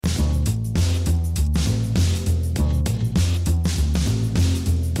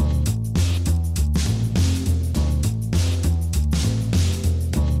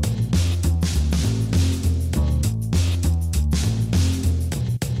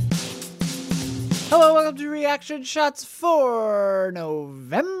Hello, welcome to Reaction Shots for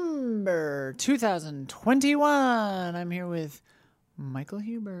November 2021. I'm here with Michael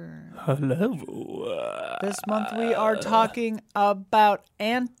Huber. Hello. This month we are talking about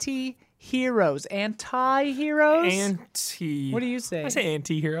anti-heroes. Anti-heroes? What do you say? I say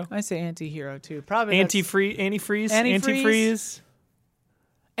anti-hero. I say anti-hero too. Probably Antifreeze. Antifreeze. Antifreeze?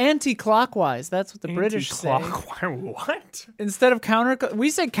 Anti-clockwise. That's what the British say. What? Instead of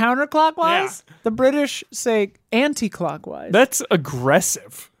we say counterclockwise. Yeah. The British say anti-clockwise. That's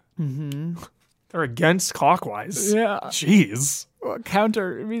aggressive. Mm-hmm. They're against clockwise. Yeah. Jeez. Well,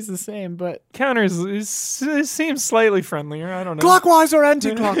 counter means the same, but Counters it seems slightly friendlier. I don't know. clockwise or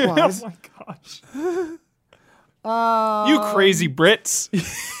anti-clockwise? Oh my gosh. You crazy Brits.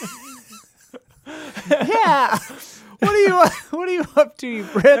 Yeah. What are you up to, you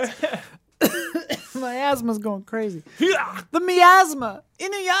Brits? My asthma's going crazy. The miasma.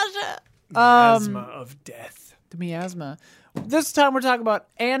 Inuyasha. Asthma of death. The miasma. This time we're talking about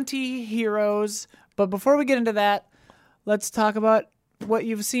anti-heroes. But before we get into that, let's talk about what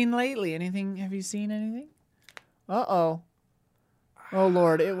you've seen lately. Anything? Have you seen anything? Uh-oh. Oh,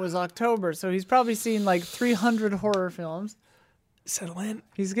 Lord. It was October, so he's probably seen like 300 horror films. Settle in.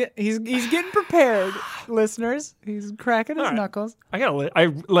 He's getting prepared, listeners. He's cracking his knuckles. I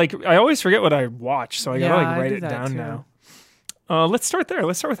always forget what I watch, so I gotta write it down now. Let's start there.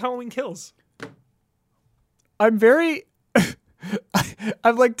 Let's start with Halloween Kills. I'm very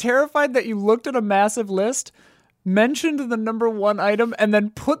I'm like terrified that you looked at a massive list, mentioned the number one item, and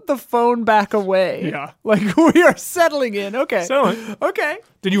then put the phone back away. Yeah. Like we are settling in. Okay. Okay.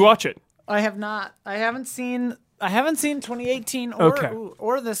 Did you watch it? I have not. I haven't seen 2018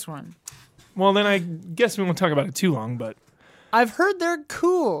 or this one. Well, then I guess we won't talk about it too long, but I've heard they're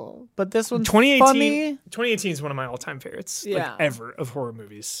cool, but this one's 2018 funny. 2018 is one of my all-time favorites, Yeah. like ever, of horror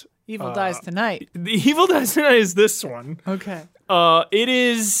movies. Evil Dies Tonight. The Evil Dies Tonight is this one. Okay. It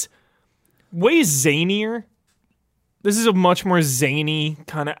is way zanier. This is a much more zany,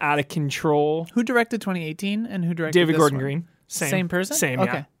 kind of out of control. Who directed 2018 and who directed David this Gordon one? Green. Same person? Same,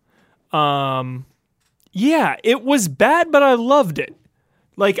 Okay. yeah. Yeah, it was bad, but I loved it.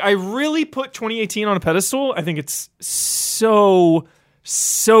 Like, I really put 2018 on a pedestal. I think it's so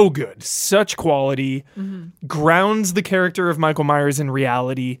good. Such quality. Mm-hmm. Grounds the character of Michael Myers in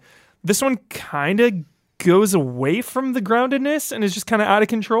reality. This one kind of goes away from the groundedness and is just kind of out of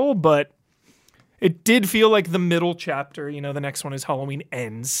control, but it did feel like the middle chapter. You know, the next one is Halloween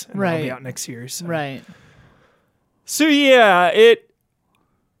Ends, and that'll be out next year. So. Right. So, yeah,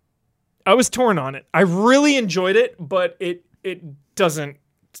 I was torn on it. I really enjoyed it, but it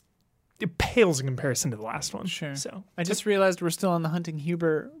pales in comparison to the last one. Sure. So I just realized we're still on the Hunting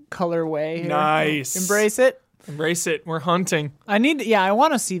Huber colorway here. Nice. Embrace it. Embrace it. We're hunting. I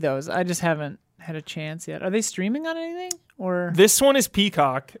want to see those. I just haven't had a chance yet. Are they streaming on anything? Or This one is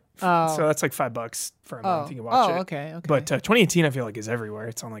Peacock. Oh. So that's like $5 for a month. You can watch it. Okay. But 2018, I feel like, is everywhere.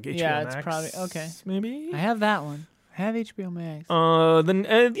 It's on like HBO Max. It's probably okay. Maybe. I have that one. I have HBO Max.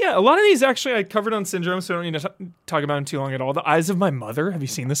 A lot of these actually I covered on Syndrome, so I don't need to talk about them too long at all. The Eyes of My Mother. Have you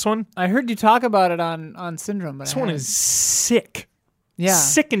seen this one? I heard you talk about it on Syndrome, but this one is sick. Yeah.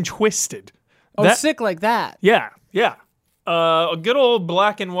 Sick and twisted. Sick like that. Yeah. A good old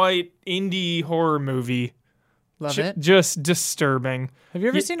black and white indie horror movie. Love it. Just disturbing. Have you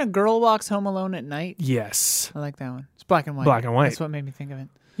ever seen A Girl Walks Home Alone at Night? Yes. I like that one. It's black and white. Black and white. That's what made me think of it.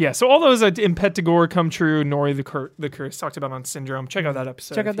 Yeah, so all those Impetigore Come True, Nori the Curse talked about on Syndrome. Check out that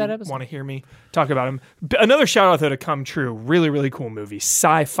episode. Check out that episode. Want to hear me talk about him? Another shout out though to Come True. Really, really cool movie.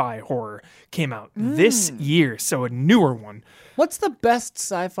 Sci-fi horror came out this year, so a newer one. What's the best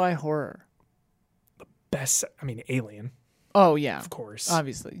sci-fi horror? Alien. Oh yeah, Of course.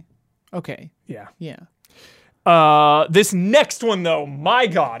 obviously. Okay. Yeah. This next one though, my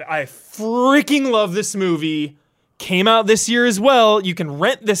God, I freaking love this movie. Came out this year as well. You can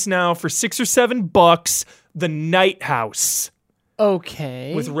rent this now for $6 or $7. The Night House.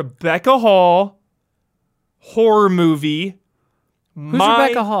 Okay. With Rebecca Hall. Horror movie. Who's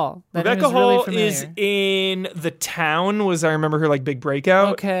Rebecca Hall? That name Rebecca is really Hall familiar. is in The Town. I remember her like big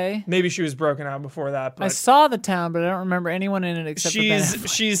breakout. Okay. Maybe she was broken out before that. But I saw The Town, but I don't remember anyone in it except for Ben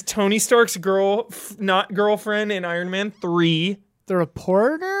Affleck. she's Tony Stark's not girlfriend in Iron Man 3. The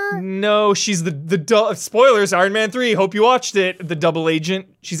reporter? No, she's the spoilers, Iron Man 3. Hope you watched it. The double agent.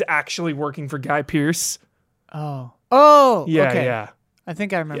 She's actually working for Guy Pearce. Oh. Yeah, okay. yeah. I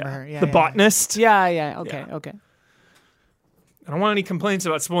think I remember her. Yeah. The botanist. Yeah. Okay. I don't want any complaints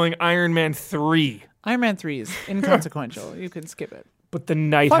about spoiling Iron Man 3. Iron Man 3 is inconsequential. You can skip it. But The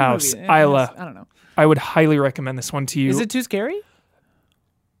Night Fun House, movie. Isla. I don't know. I would highly recommend this one to you. Is it too scary?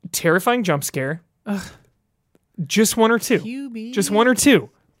 Terrifying jump scare. Just one or two. QB. Just one or two.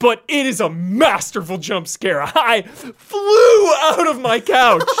 But it is a masterful jump scare. I flew out of my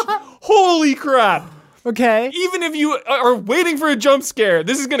couch. Holy crap. Okay. Even if you are waiting for a jump scare,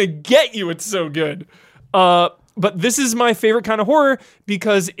 this is going to get you. It's so good. But this is my favorite kind of horror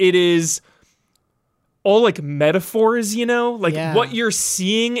because it is all like metaphors, you know? Like what you're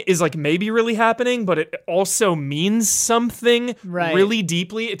seeing is like maybe really happening, but it also means something really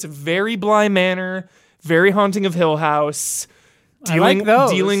deeply. It's a very Bly Manor, very Haunting of Hill House. Dealing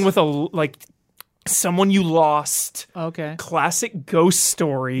with a someone you lost. Okay. Classic ghost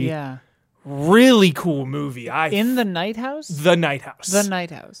story. Yeah. Really cool movie. In the Night House? The Night House. The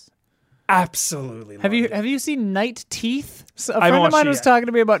Night House. Absolutely. Have you seen Night Teeth? So a I haven't friend of mine watched it was yet. talking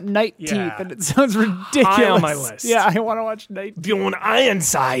to me about Night Teeth, and it sounds ridiculous. High on my list. Yeah, I want to watch Night Teeth. Bjorn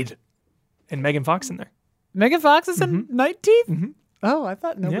Ironside. And Megan Fox in there. Megan Fox is in Night Teeth? Mm-hmm. Oh, I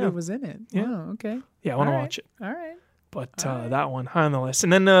thought nobody Yeah. was in it. Yeah. Oh, okay. Yeah, I want to All right. watch it. All right. But that one, high on the list.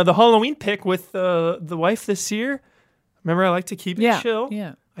 And then the Halloween pick with the wife this year. Remember, I like to keep it chill.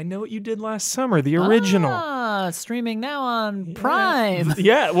 Yeah. I Know What You Did Last Summer, the original. Streaming now on Prime.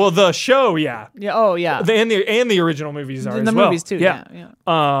 Yeah, well, the show, yeah. Yeah. Oh, yeah. And the original movies are And as the well. movies too. Yeah.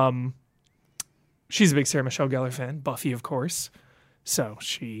 She's a big Sarah Michelle Gellar fan. Buffy, of course. So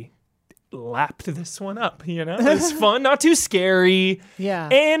she lapped this one up, you know? It's fun, not too scary. Yeah.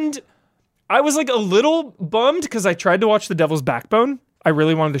 And I was like a little bummed because I tried to watch The Devil's Backbone. I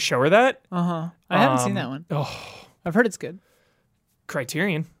really wanted to show her that. I haven't seen that one. I've heard it's good.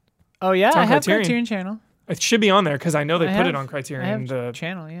 Criterion. Oh yeah, on I have Criterion. Criterion Channel. It should be on there because I know they I put have- it on Criterion. I have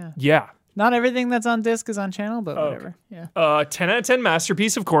Channel, yeah. Yeah. Not everything that's on disc is on Channel, but whatever. Yeah. 10 out of 10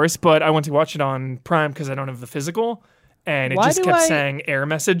 masterpiece, of course, but I went to watch it on Prime because I don't have the physical. And it Why just do kept I- saying error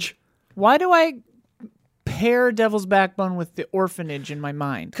message. Why do I pair Devil's Backbone with The Orphanage in my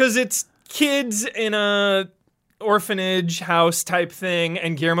mind? Because it's kids in a orphanage house type thing,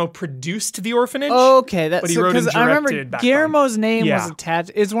 and Guillermo produced The Orphanage. Okay, that's But he wrote and I remember directed Backbone. Guillermo's name Yeah. was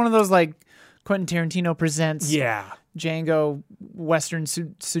attached. It's one of those like Quentin Tarantino presents Yeah. Django Western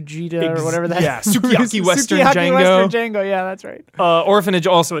Sujita or whatever that. Yeah, Sukiyaki Western Sukiyaki Django. Western Django. Yeah, that's right. Orphanage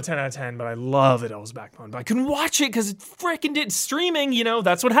also a 10 out of 10, but I love The Devil's Backbone. But I couldn't watch it because it freaking did streaming. You know,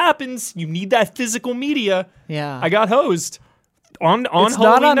 that's what happens. You need that physical media. Yeah, I got hosed on it's Halloween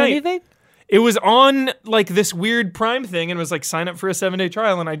not on night. anything. It was on like this weird Prime thing and it was like sign up for a 7-day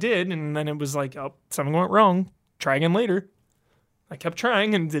trial, and I did, and then it was like, oh, something went wrong. Try again later. I kept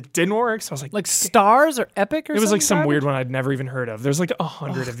trying and it didn't work. So I was like, Like Stars or Epic or it was like some garbage? weird one I'd never even heard of. There's like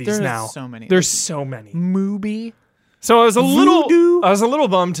 100 of these there's now. so many. There's so many. Mubi. So I was a Voodoo. little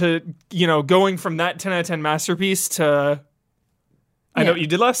bummed to, going from that 10 out of 10 masterpiece to I Know What You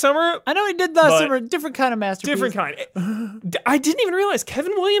Did Last Summer. I know he did last But- summer. Different kind of masterpiece. Different kind. I didn't even realize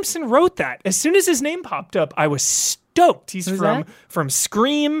Kevin Williamson wrote that. As soon as his name popped up, I was stoked. He's Who's from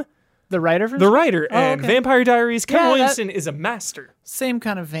Scream, The writer from the writer, and okay. Vampire Diaries. Kevin Yeah, that- Williamson is a master. Same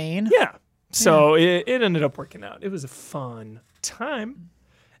kind of vein. Yeah. So it ended up working out. It was a fun time.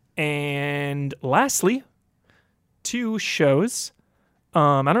 And lastly, 2 shows.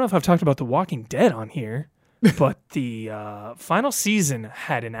 I don't know if I've talked about The Walking Dead on here, but the final season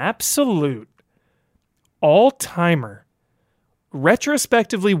had an absolute all-timer.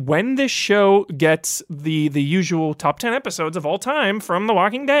 Retrospectively, when this show gets the usual top 10 episodes of all time from The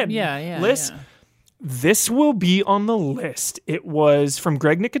Walking Dead list, this will be on the list. It was from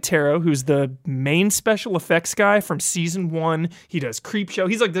Greg Nicotero, who's the main special effects guy from season 1. He does Creepshow.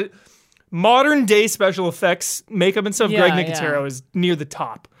 He's like the modern day special effects makeup and stuff. Yeah, Greg Nicotero yeah. is near the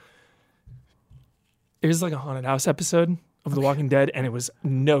top. It was like a haunted house episode of The Walking Dead, and it was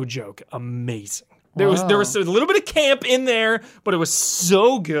no joke, amazing. There was a little bit of camp in there, but it was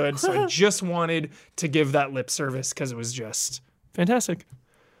so good. So I just wanted to give that lip service because it was just fantastic.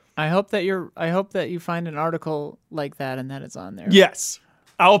 I hope that you find an article like that and that it's on there. Yes,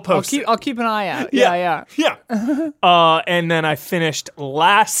 I'll post. I'll keep an eye out. Yeah. And then I finished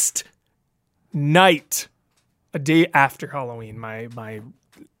last night, a day after Halloween. My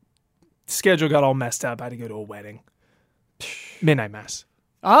schedule got all messed up. I had to go to a wedding. Midnight Mass.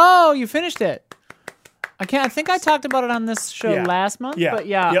 Oh, you finished it. I think I talked about it on this show Yeah. last month. Yeah. But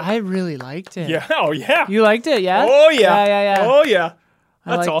yeah, Yep. I really liked it. Yeah. Oh yeah. You liked it, yeah? Oh yeah. Yeah. Oh yeah.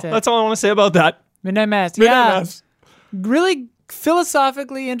 I That's all. liked it. That's all I want to say about that. Midnight Mass. Midnight yeah. Mass. Really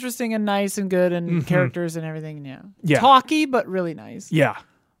philosophically interesting and nice and good and characters and everything. Yeah. Yeah. Talky, but really nice. Yeah.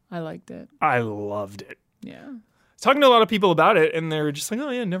 I liked it. I loved it. Yeah. talking to a lot of people about it, and they're just like, "Oh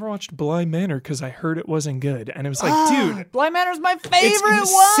yeah, never watched Bly Manor because I heard it wasn't good." And it was like, dude, Bly Manor's my favorite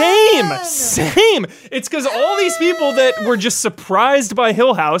it's same. It's because all these people that were just surprised by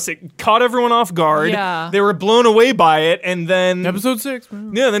Hill House, it caught everyone off guard. Yeah. They were blown away by it, and then Episode 6.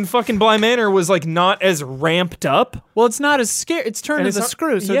 Man. yeah, then fucking Bly Manor was like not as ramped up. Well, it's not as scary. It's turned And to it's the not-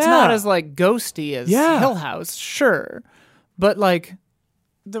 screw, so it's yeah. not as like ghosty as Yeah. Hill House, sure. But like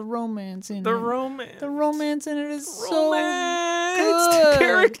the romance in The it. romance. The romance in it is so Romance, good. the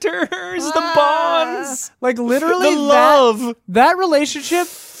characters, the bonds, Like literally the love. that relationship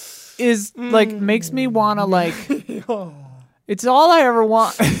is like makes me wanna like it's all I ever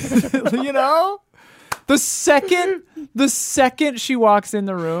want. You know? The second she walks in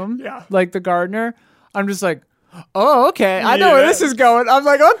the room, Yeah. like the gardener, I'm just like, oh, okay. I know where Yeah. this is going. I'm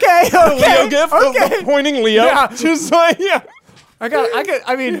like, okay. Leo gift, the pointing Leo. Yeah. Just like, yeah.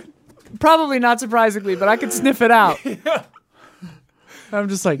 I mean, probably not surprisingly, but I could sniff it out. I'm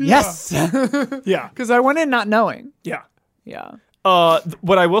just like, yes. Yeah. Because I went in not knowing. Yeah. Yeah.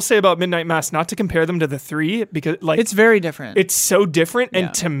 What I will say about Midnight Mass, not to compare them to the 3, because like It's very different. it's so different. Yeah.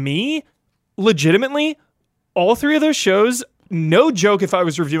 And to me, legitimately, all 3 of those shows, no joke, if I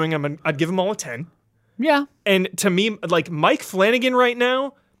was reviewing them, I'd give them all a 10. yeah. And to me, like Mike Flanagan right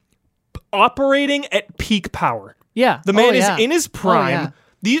now, operating at peak power. Yeah. The man Oh, yeah. is in his prime. yeah.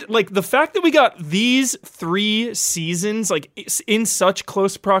 These, like the fact that we got these 3 seasons like in such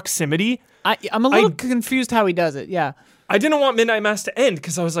close proximity, I'm a little confused how he does it. Yeah. I didn't want Midnight Mass to end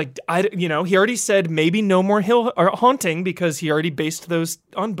because I was like, he already said maybe no more Hill or Haunting because he already based those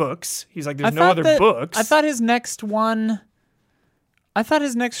on books. He's like, there's no other books. I thought his next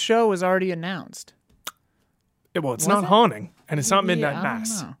show was already announced. Well, it's Was not it? Haunting and it's not Yeah, Midnight I don't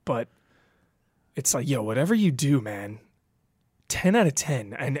Mass, know. but it's like, yo, whatever you do, man, 10 out of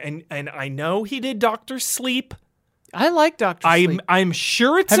 10. And I know he did Dr. Sleep. I like Dr. Sleep. I'm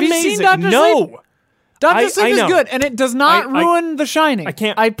sure it's Have you amazing. seen Dr. No. Sleep? Dr. Sleep I is know. good, and it does not I- ruin The Shining. I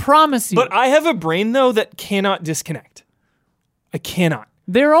can't- I promise you. But I have a brain though that cannot disconnect. I cannot.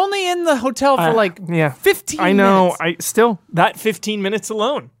 They're only in the hotel for like 15 I know. minutes. That 15 minutes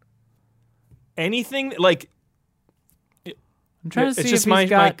alone. Anything like I'm trying to see it's just if he's my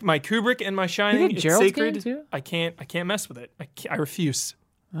got... my Kubrick and my Shining. did It's Gerald's sacred. Game, too? I can't mess with it. I refuse.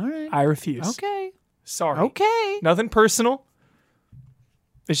 All right. I refuse. Okay. Sorry. Okay. Nothing personal.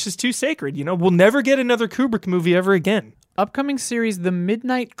 It's just too sacred. We'll never get another Kubrick movie ever again. Upcoming series, The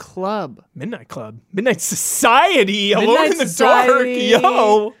Midnight Club. Midnight Club, Midnight Society, Alone Midnight in the Society. Dark,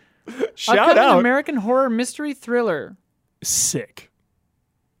 yo. Shout Upcoming out. American horror mystery thriller. Sick.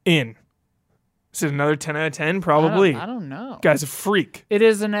 In. Is it another 10 out of 10? Probably. I don't know. Guy's a freak. It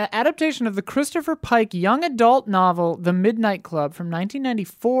is an adaptation of the Christopher Pike young adult novel, The Midnight Club, from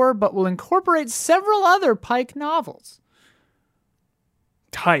 1994, but will incorporate several other Pike novels.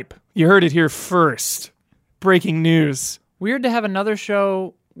 Type. You heard it here first. Breaking news. Weird to have another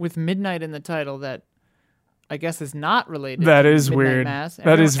show with midnight in the title that I guess is not related That to is Midnight weird. Mass.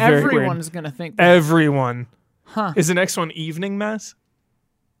 That is very weird. Everyone's going to think that. Everyone. Huh. Is the next one Evening Mass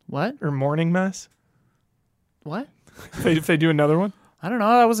What? or Morning Mass? What? If they do another one? I don't know.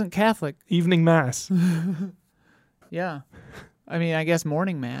 I wasn't Catholic. Evening Mass. Yeah. I mean, I guess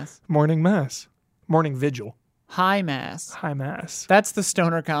morning mass. Morning Mass. Morning Vigil. High mass. High Mass. That's the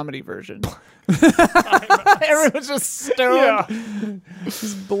stoner comedy version. Everyone's just stoned.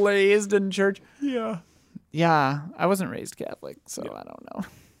 Just blazed in church. Yeah. Yeah. I wasn't raised Catholic, so I don't know.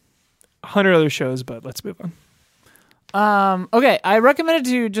 100 other shows, but let's move on. Okay, I recommended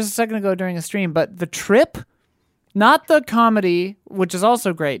to you just a second ago during a stream, but The Trip, not the comedy, which is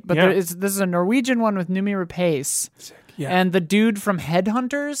also great, but Yeah. this is a Norwegian one with Numi Rapace Yeah. and the dude from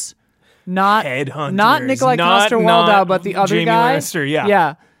Headhunters, not Headhunters. not Nikolai Not Coster-Waldau, but the other Jamie guy. Lannister, yeah.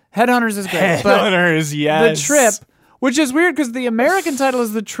 yeah. Headhunters is great, but Headhunters, yes. The Trip, which is weird because the American title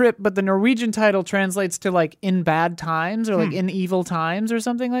is The Trip, but the Norwegian title translates to like In Bad Times or like In Evil Times or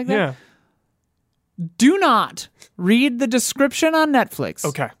something like that. Yeah. Do not read the description on Netflix.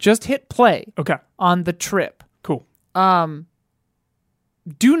 Okay. Just hit play Okay. on The Trip. Cool.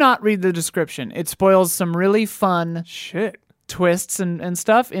 Do not read the description. It spoils some really fun Shit. twists and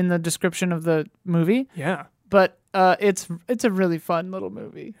stuff in the description of the movie. Yeah. But it's a really fun little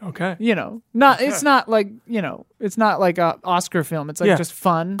movie. Okay. It's not like it's not like a Oscar film. It's like Yeah. just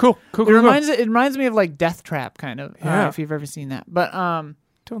fun. Cool. It reminds me of like Death Trap kind of. Yeah. If you've ever seen that. But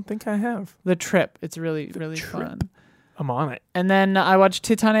Don't think I have. The Trip. It's really really Trip. fun. I'm on it. And then I watched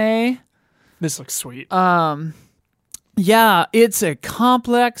Titane. This looks sweet. Yeah, it's a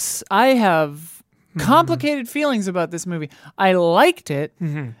complex. I have complicated feelings about this movie. I liked it.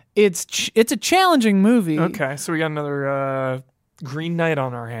 It's a challenging movie. Okay, so we got another Green Knight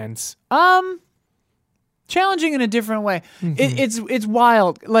on our hands. Challenging in a different way. It's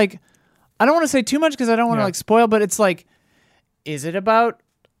wild. Like, I don't want to say too much because I don't want to like spoil, but it's like, is it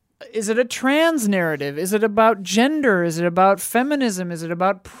a trans narrative? Is it about gender? Is it about feminism? Is it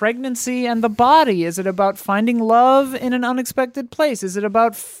about pregnancy and the body? Is it about finding love in an unexpected place? Is it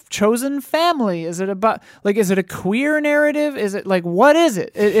about chosen family? Is it about, like, is it a queer narrative? Is it, like, what is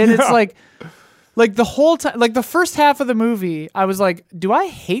it? And it's like the whole time, like the first half of the movie, I was like, do I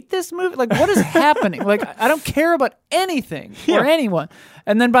hate this movie? Like, what is happening? Like, I don't care about anything or anyone.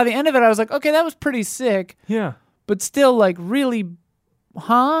 And then by the end of it, I was like, okay, that was pretty sick. Yeah. But still, like, really,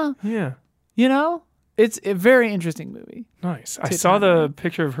 huh? Yeah. You know? It's a very interesting movie. Nice. I saw the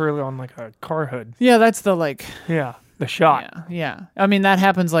picture of her on like a car hood. Yeah, that's the, like... Yeah, the shot. Yeah. I mean, that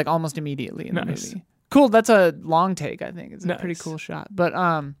happens, like, almost immediately in the movie. Cool, that's a long take, I think. It's a pretty cool shot. But,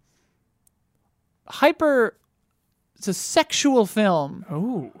 it's a sexual film.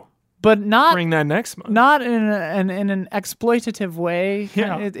 Oh. But not... Bring that next month. Not in an exploitative way.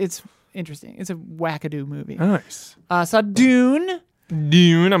 Yeah. It's interesting. It's a wackadoo movie. Nice. Saw Dune.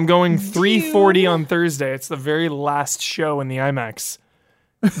 I'm going 3:40 on Thursday. It's the very last show in the IMAX.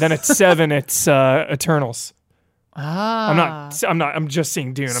 Then at 7, it's Eternals. I'm just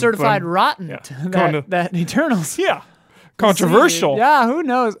seeing Dune. Certified rotten. Yeah. That Eternals. Yeah. Controversial. Yeah, who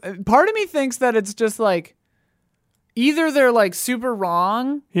knows? Part of me thinks that it's just like either they're like super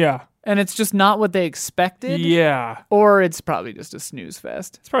wrong. Yeah. And it's just not what they expected. Yeah. Or it's probably just a snooze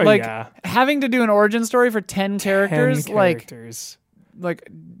fest. It's probably like having to do an origin story for 10 characters. Like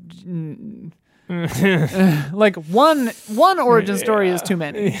one origin story is too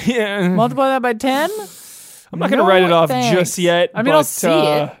many. Yeah. Multiply that by 10. I'm not going to write it off just yet. I mean, I'll see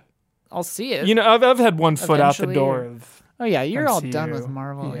it. I'll see it. You know, I've had one foot out the door. Oh yeah, you're MCU. all done with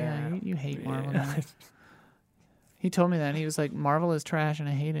Marvel. Yeah, you hate Marvel now. He told me that. He was like, Marvel is trash and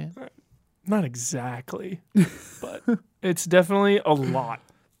I hate it. Not exactly, but it's definitely a lot.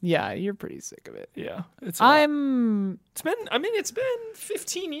 Yeah, you're pretty sick of it. Yeah, it's been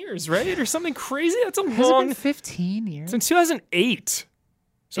 15 years, right? Or something crazy. That's a Has long... it been 15 years? Since 2008.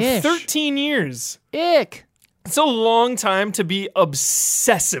 So Ish. 13 years. Ick. It's a long time to be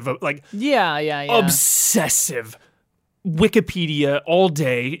obsessive. Like, yeah. Obsessive. Wikipedia all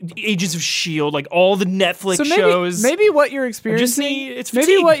day, Agents of S.H.I.E.L.D., like all the Netflix shows. Maybe what you're experiencing, it's maybe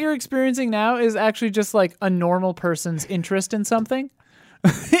fatigue. what you're experiencing now is actually just like a normal person's interest in something.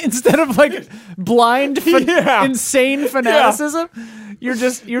 Instead of like blind, insane fanaticism, you're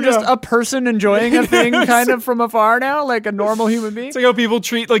just a person enjoying a thing kind of from afar now, like a normal human being. It's like how people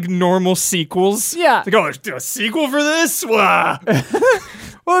treat like normal sequels. Yeah. It's like, oh, a sequel for this? Wah.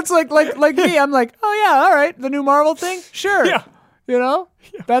 Well, it's like me. I'm like, oh yeah, all right, the new Marvel thing, sure. Yeah. You know,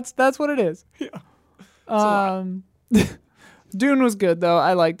 that's what it is. Yeah. Dune was good though.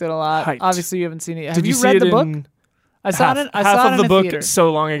 I liked it a lot. Hyped. Obviously, you haven't seen it. Have Did you see read it the book? I saw it. I half saw it of in the a book theater.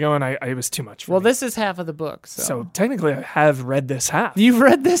 so long ago, and it was too much for me. This is half of the book. So technically, I have read this half. You've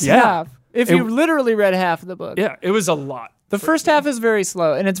read this half. If you literally read half of the book. Yeah, it was a lot. The first half is very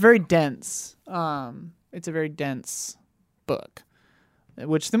slow, and it's very dense. It's a very dense book,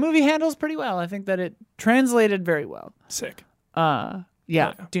 which the movie handles pretty well. I think that it translated very well. Sick.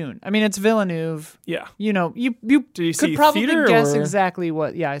 Yeah, Dune. I mean, it's Villeneuve. Yeah. You know, you Did you could see probably theater guess or? exactly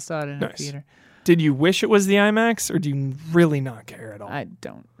what. Yeah, I saw it in a Nice. theater. Did you wish it was the IMAX, or do you really not care at all? I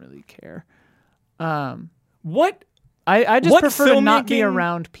don't really care. What I just What prefer to not be filmmaking-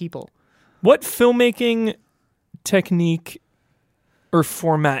 around people. filmmaking technique or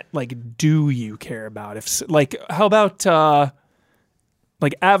format like do you care about? If like, how about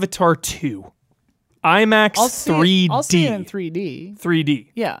like Avatar 2, IMAX 3D? I'll see it in 3D. 3D.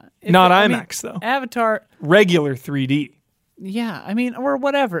 Yeah, Not I mean, IMAX though. Avatar. Regular 3D. Yeah, I mean, or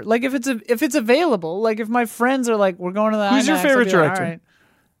whatever. Like if it's available. Like if my friends are like, we're going to the Who's IMAX, your I'll favorite be like, director? all right.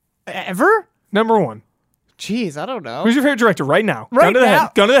 Ever? Number 1. Jeez, I don't know. Who's your favorite director right now? Right Gun to the now?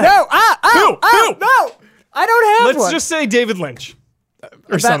 head. Gun to the head. No, Who? Who? No, I don't have Let's one. just say David Lynch. Or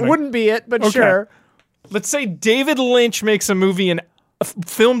that something. wouldn't be it, but Okay. sure. Let's say David Lynch makes a movie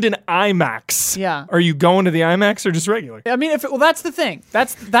filmed in IMAX. Yeah. Are you going to the IMAX or just regular? I mean, that's the thing.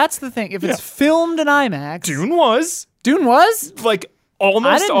 That's the thing. If it's filmed in IMAX, Dune was I like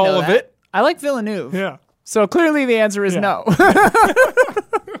almost didn't all know of that. it. I like Villeneuve. Yeah. So clearly the answer is no.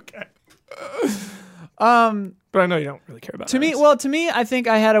 Okay. But I know you don't really care about To me, I think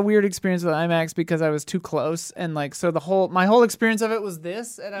I had a weird experience with IMAX because I was too close, and like so my whole experience of it was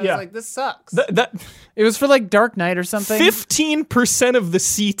this, and I was like, this sucks. It was for like Dark Knight or something. 15% of the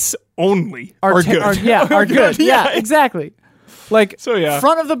seats only are good. Are good. Yeah, exactly. Like So, yeah.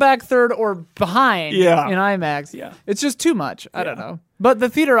 front of the back third or behind Yeah. in IMAX. Yeah. It's just too much. I don't know. But the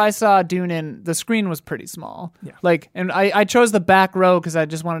theater I saw Dune in, the screen was pretty small. Yeah. Like, and I chose the back row because I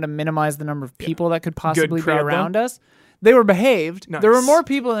just wanted to minimize the number of people that could possibly be crowd, around us. They were behaved. Nice. There were more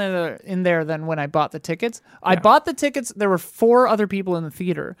people in there than when I bought the tickets. I bought the tickets. There were 4 other people in the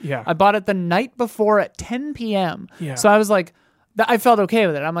theater. Yeah. I bought it the night before at 10 p.m. Yeah. So I was like, I felt okay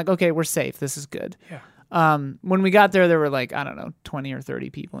with it. I'm like, okay, we're safe. This is good. Yeah. When we got there were like, I don't know, 20 or 30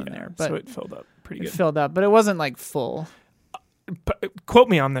 people in there, but So it filled up pretty it good. filled up, but it wasn't like full. Quote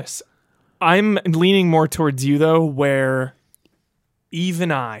me on this. I'm leaning more towards you, though, where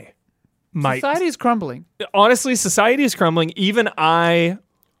even I might. Society's crumbling. Honestly, society is crumbling. Even I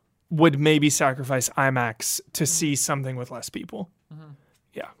would maybe sacrifice IMAX to see something with less people.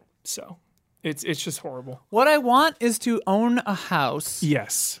 Yeah. So it's just horrible. What I want is to own a house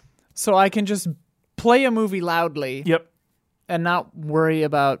Yes. so I can just play a movie loudly Yep. and not worry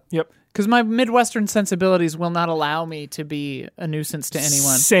about. Yep. Because my Midwestern sensibilities will not allow me to be a nuisance to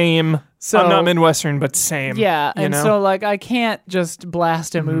anyone. Same. So- I'm not Midwestern, but same. Yeah, you and know? so like I can't just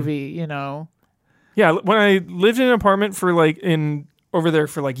blast a movie, you know. Yeah, when I lived in an apartment for over there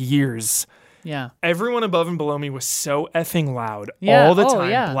for like years, Yeah. everyone above and below me was so effing loud Yeah, all the oh, time,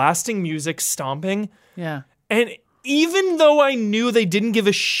 yeah. blasting music, stomping. Yeah. And even though I knew they didn't give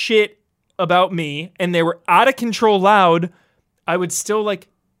a shit about me and they were out of control loud, I would still like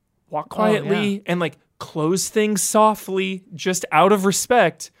walk quietly and like close things softly just out of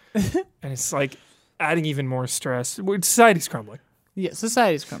respect. And it's like adding even more stress. Society's crumbling. Yeah,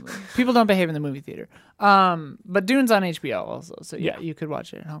 society's crumbling. People don't behave in the movie theater. But Dune's on HBO also, so yeah, you could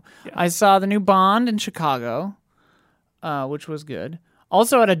watch it at home. Yeah. I saw the new Bond in Chicago, which was good.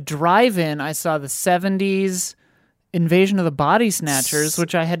 Also at a drive-in, I saw the 70s Invasion of the Body Snatchers,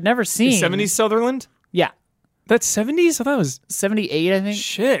 which I had never seen. 70s Sutherland? Yeah. That's 70s? I thought it was 78, I think.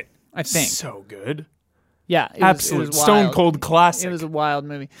 shit. I think. So good. Yeah. It Absolute was stone wild. cold classic. It was a wild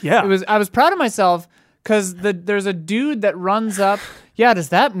movie. Yeah. I was proud of myself because there's a dude that runs up. Yeah, does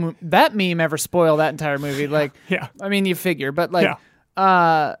that meme ever spoil that entire movie? Like, Yeah. I mean, you figure, but like, Yeah.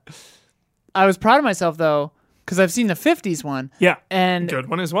 I was proud of myself though because I've seen the 50s one. Yeah. And Good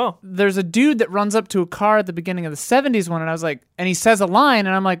one as well. there's a dude that runs up to a car at the beginning of the 70s one, and I was like, and he says a line,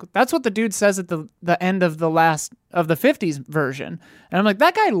 and I'm like, that's what the dude says at the end of the 50s version. And I'm like,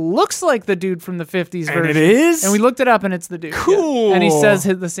 that guy looks like the dude from the 50s And version. it is? And we looked it up, and it's the dude. yeah. Cool. And he says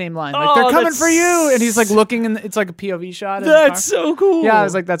the same line. Like, Oh, they're coming that's- for you. And he's like looking, and it's like a POV shot. in the That's car. so cool. Yeah, I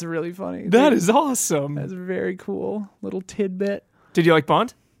was like, that's really funny. that is awesome. That's a very cool little tidbit. Did you like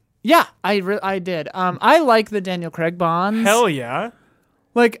Bond? Yeah, I did. I like the Daniel Craig Bonds. Hell yeah.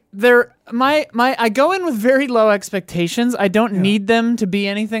 Like I go in with very low expectations. I don't need them to be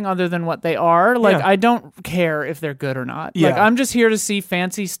anything other than what they are. Like Yeah. I don't care if they're good or not. Yeah. Like I'm just here to see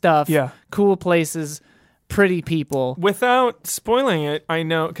fancy stuff, Yeah. cool places, pretty people. Without spoiling it, I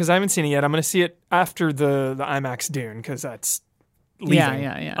know, because I haven't seen it yet. I'm going to see it after the IMAX Dune, because that's leaving.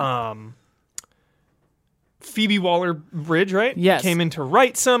 Yeah. Phoebe Waller-Bridge, right? Yes. Came in to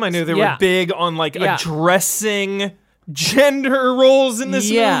write some. I know they Yeah. were big on like Yeah. addressing gender roles in this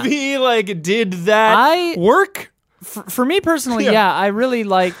Yeah. movie. Like, did that work? For me personally, yeah, I really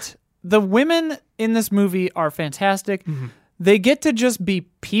liked the women in this movie are fantastic. They get to just be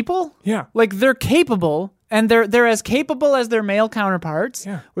people. Yeah. Like they're capable and they're as capable as their male counterparts,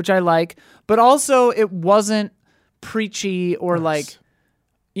 Yeah. which I like. But also it wasn't preachy or like,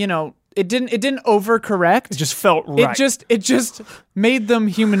 you know, it didn't overcorrect. It just felt right. It just made them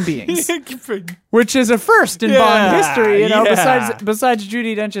human beings, which is a first in Bond history, you know, yeah. besides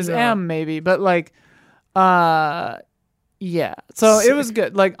Judi Dench's M maybe, but like yeah. So it was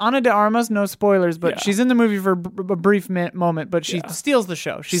good. Like Ana de Armas, no spoilers, but she's in the movie for a brief moment, but she steals the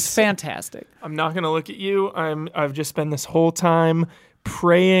show. She's fantastic. I'm not going to look at you. I've just spent this whole time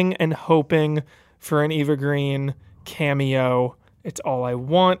praying and hoping for an Eva Green cameo. It's all I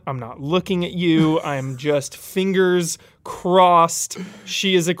want. I'm not looking at you. I'm just fingers crossed.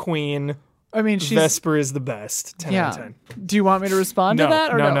 She is a queen. I mean, she's Vesper is the best. 10 out of 10. Do you want me to respond to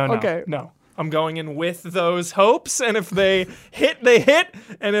that or no. Okay. No. I'm going in with those hopes, and if they hit, they hit,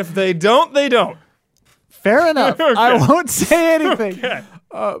 and if they don't, they don't. Fair enough. Okay. I won't say anything. Okay.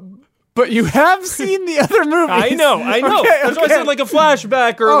 But you have seen the other movies. I know. Okay, That's why I said like a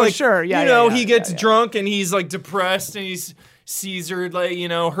flashback or Oh, like, sure. Yeah, you know, yeah, he gets yeah. drunk and he's like depressed and he's Caesar, like,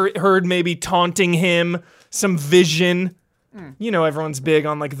 heard maybe taunting him, some vision. Everyone's big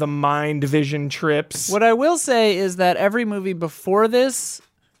on like the mind vision trips. What I will say is that every movie before this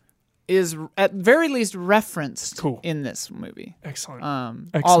is at very least referenced in this movie. Excellent.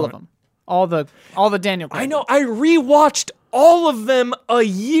 All of them. All the Daniel Craig. I know. I rewatched all of them a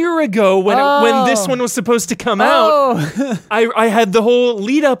year ago when this one was supposed to come out. I had the whole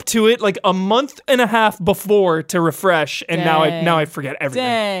lead up to it like a month and a half before to refresh, and now I forget everything.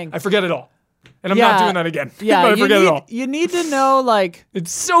 Dang. I forget it all. And I'm not doing that again. Yeah, but I forget it all. You need to know, like,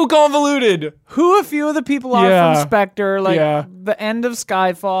 it's so convoluted. Who a few of the people are from Spectre, like the end of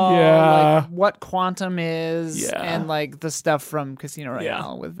Skyfall, like what Quantum is, and like the stuff from Casino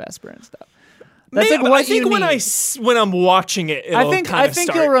Royale with Vesper and stuff. That's like what I think when I'm watching it, I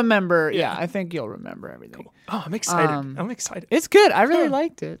think you'll remember. Yeah, I think you'll remember everything. Cool. Oh, I'm excited. I'm excited. It's good. I really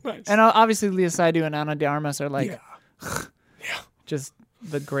liked it. Nice. And obviously, Leah Seydoux and Ana de Armas are like, just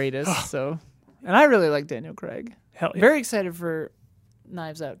the greatest. So. And I really like Daniel Craig. Hell yeah. Very excited for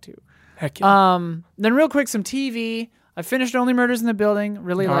Knives Out too. Heck yeah. Then real quick, some TV. I finished Only Murders in the Building.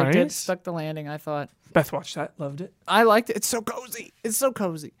 Really liked it. Stuck the landing, I thought. Beth watched that. Loved it. I liked it. It's so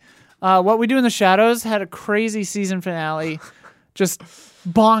cozy. What We Do in the Shadows had a crazy season finale. Just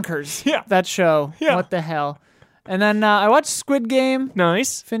bonkers. Yeah. That show. Yeah. What the hell? And then I watched Squid Game.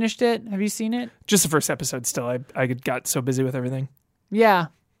 Nice. Finished it. Have you seen it? Just the first episode still. I got so busy with everything. Yeah.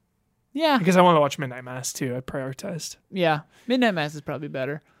 Yeah. Because I want to watch Midnight Mass too. I prioritized. Yeah. Midnight Mass is probably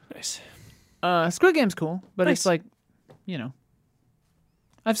better. Nice. Squid Game's cool, but Nice. it's like,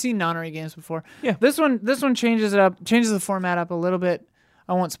 I've seen Nonary games before. Yeah. This one changes it up, changes the format up a little bit.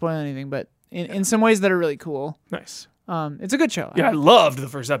 I won't spoil anything, but in some ways that are really cool. Nice. It's a good show. Yeah, I loved the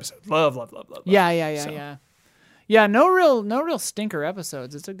first episode. Love. Yeah. Yeah, no real stinker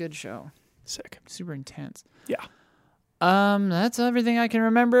episodes. It's a good show. Sick. Super intense. Yeah. That's everything I can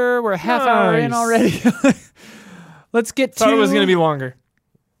remember. We're a half hour in already. Let's get to... Thought it was going to be longer.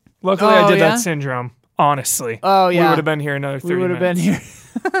 Luckily, I did that Syndrome, honestly. Oh, yeah. We would have been here another 30 minutes. We would have been here.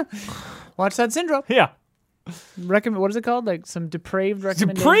 Watch that Syndrome. Yeah. What is it called? Like some depraved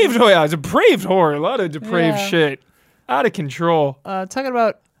recommendation? Depraved horror. A lot of depraved shit. Out of control. Talking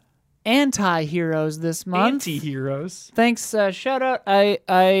about anti-heroes this month. Anti-heroes. Thanks. Shout out.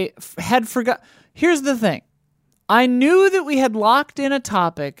 I had forgot. Here's the thing. I knew that we had locked in a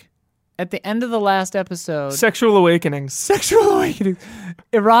topic at the end of the last episode. Sexual awakenings.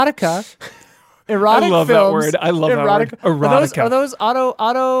 Erotica. Erotic I love films. that word. I love erotica. that word. Erotica. Are those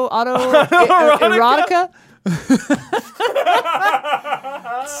erotica?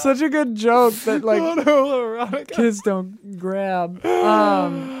 Such a good joke that like kids don't grab.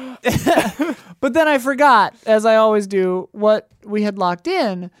 But then I forgot, as I always do, what we had locked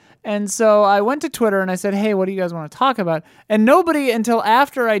in. And so I went to Twitter and I said, hey, what do you guys want to talk about? And nobody, until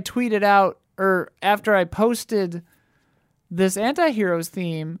after I tweeted out or after I posted this anti-heroes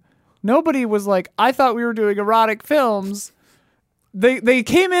theme, nobody was like, I thought we were doing erotic films. They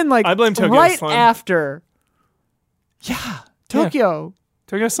came in like I blame Tokyo right Slim. after. Yeah, Tokyo.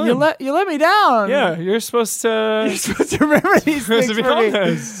 Tokyo Slim. You let me down. Yeah, you're supposed to remember these things to be for me.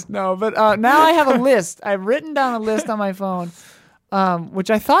 honest. No, but now I have a list. I've written down a list on my phone,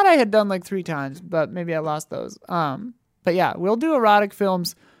 which I thought I had done like 3 times, but maybe I lost those. But yeah, we'll do erotic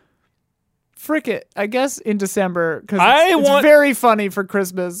films. Frick it, I guess in December, because it's very funny for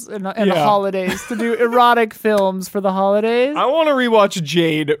Christmas and the holidays to do erotic films for the holidays. I want to rewatch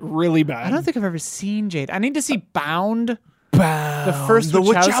Jade really bad. I don't think I've ever seen Jade. I need to see Bound. The first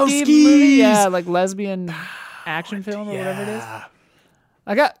Wachowski movie. Yeah, like lesbian action film or whatever it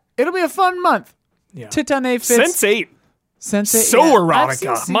is. It'll be a fun month. Yeah. Titane fits. Sense8. Sense8. So erotica. I've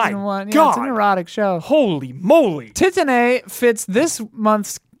seen season My 1. Yeah, God. it's an erotic show. Holy moly. Titane fits this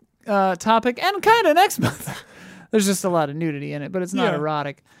month's topic and kind of next month. There's just a lot of nudity in it, but it's not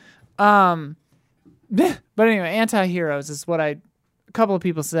erotic. But anyway, anti-heroes is what a couple of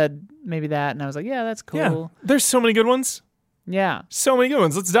people said maybe that, and I was like, yeah, that's cool. Yeah. There's so many good ones. Yeah. So many good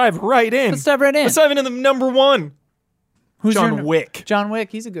ones. Let's dive right in. Let's dive into the number one. Who's John Wick. John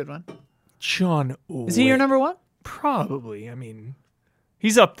Wick, he's a good one. John Wick. Is he your number one? Probably. I mean,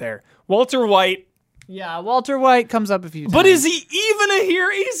 he's up there. Walter White. Yeah, Walter White comes up a few times. But is he even a hero?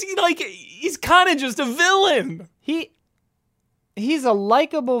 Is he like, he's kind of just a villain. He's a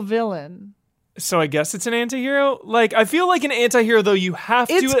likable villain. So I guess it's an anti-hero? Like, I feel like an anti-hero, though, you have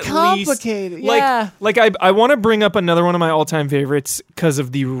to at least... It's complicated, yeah. Like I want to bring up another one of my all-time favorites because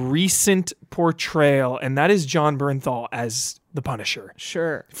of the recent portrayal, and that is John Bernthal as the Punisher.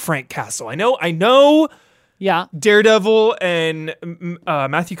 Sure. Frank Castle. I know. Yeah. Daredevil and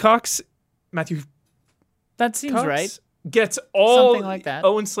Matthew Cox. That seems Cox? right. gets all Something like that.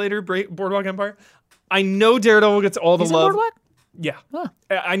 Owen Slater, Boardwalk Empire. I know Daredevil gets all the He's in love. Boardwalk? Yeah. Huh.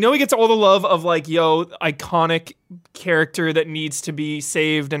 I know he gets all the love of like, yo, iconic character that needs to be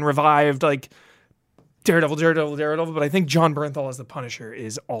saved and revived, like Daredevil. But I think John Bernthal as the Punisher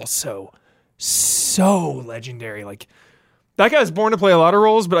is also so legendary. Like, that guy's born to play a lot of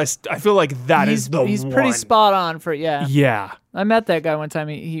roles, but I feel like he's He's pretty one. spot on for Yeah. I met that guy one time.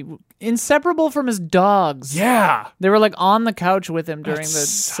 He inseparable from his dogs. Yeah. They were like on the couch with him during That's the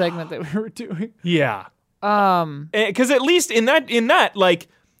so- segment that we were doing. Yeah. Because at least in that, like,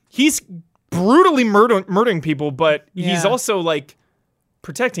 he's brutally murdering people, but he's Yeah. also like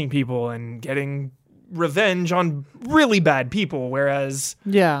protecting people and getting revenge on really bad people. Whereas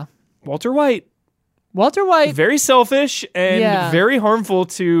Yeah. Walter White, very selfish and Yeah. very harmful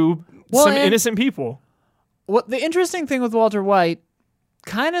to Well, some and- innocent people. What the interesting thing with Walter White,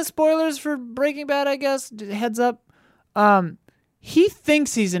 kind of spoilers for Breaking Bad, I guess. Heads up. He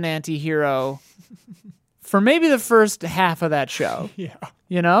thinks he's an anti-hero for maybe the first half of that show. Yeah.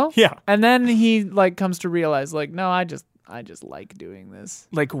 You know? Yeah. And then he like comes to realize like, no, I just like doing this.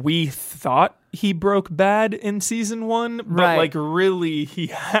 Like, we thought he broke bad in season 1, but Right. like really he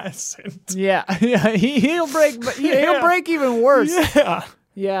hasn't. Yeah. Yeah. He'll break, but he'll Yeah. break even worse. Yeah.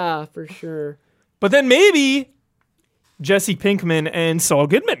 Yeah, for sure. But then maybe Jesse Pinkman and Saul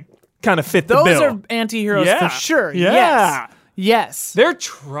Goodman kind of fit the Those bill. are anti-heroes Yeah. for sure. Yeah. Yes. They're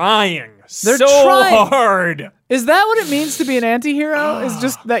trying They're so trying. hard. Is that what it means to be an anti-hero? Is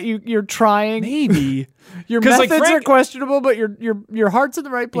just that you're trying. Maybe. Your 'Cause, like, methods are Frank- questionable, but your heart's in the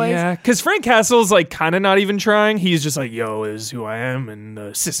right place. Yeah, because Frank Castle's like kind of not even trying. He's just like, yo, this is who I am, and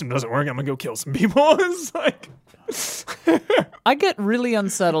the system doesn't work. I'm going to go kill some people. It's like... I get really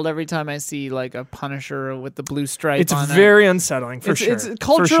unsettled every time I see like a Punisher with the blue stripe It's on it. very unsettling, for sure. It's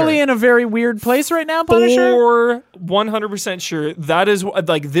culturally in a very weird place right now, Punisher. For 100% sure. That is,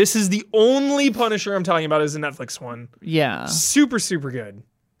 like, this is the only Punisher I'm talking about is the Netflix one. Yeah. Super, super good.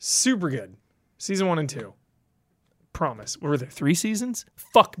 Super good. Season 1 and 2. Promise. Were there 3 seasons?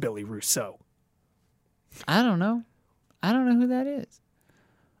 Fuck Billy Russo. I don't know who that is.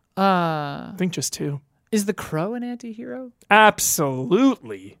 I think just 2. Is the Crow an anti-hero?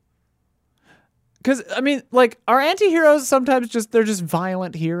 Absolutely. Because I mean, like, are anti-heroes sometimes they're just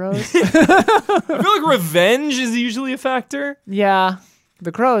violent heroes? I feel like revenge is usually a factor. Yeah.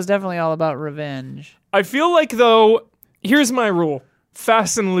 The Crow is definitely all about revenge. I feel like, though, here's my rule.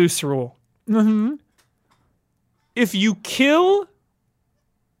 Fast and loose rule. Mm-hmm. If you kill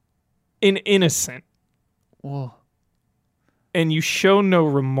an innocent Whoa. and you show no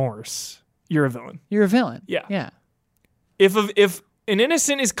remorse, you're a villain. You're a villain. Yeah. Yeah. If an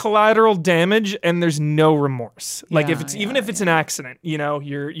innocent is collateral damage and there's no remorse, like Yeah, if it's even if it's an accident, you know,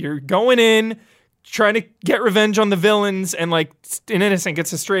 you're going in trying to get revenge on the villains, and like an innocent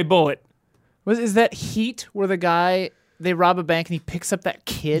gets a stray bullet. Is that Heat where the guy they rob a bank and he picks up that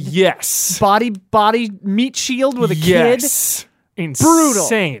kid? Yes. Body meat shield with a Yes. kid.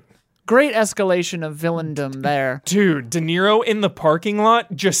 Insane. Great escalation of villaindom there. Dude, De Niro in the parking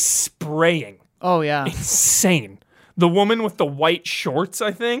lot just spraying. Oh yeah. Insane. The woman with the white shorts,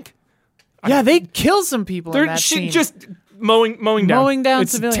 I think. Yeah, they kill some people in that scene. Just mowing down. Mowing down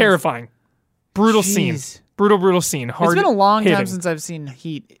it's civilians. Terrifying. Brutal scene. Jeez. Brutal scene. Hard It's been a long time hitting. since I've seen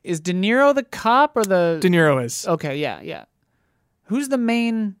Heat. Is De Niro the cop or the De Niro is. Okay, yeah. Who's the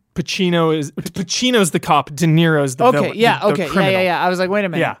main Pacino's the cop. De Niro's the villain. yeah, the okay. criminal. Yeah. I was like, wait a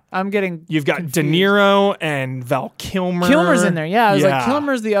minute. Yeah. I'm getting You've got confused. De Niro and Val Kilmer. Kilmer's in there. Yeah, I was like,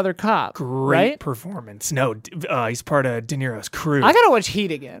 Kilmer's the other cop. Great right? performance. No, he's part of De Niro's crew. I gotta watch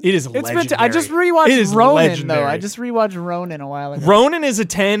Heat again. It is I legendary. just It rewatched is Ronin legendary. though. I just rewatched Ronin a while ago. Ronin is a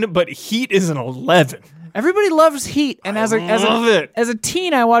 10, but Heat is an 11. Everybody loves Heat, and as love it. a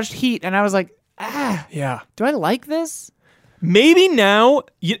teen, I watched Heat, and I was like, Yeah. do I like this? Maybe now,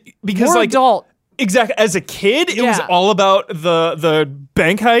 because More like adult. exactly as a kid, it was Yeah. all about the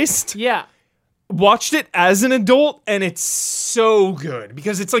bank heist. Yeah. Watched it as an adult, and it's so good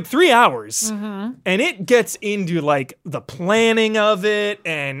because it's like 3 hours, Mm-hmm. and it gets into like the planning of it,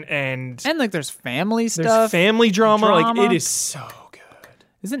 and And like, there's family there's stuff. family drama. Like drama. it is so good.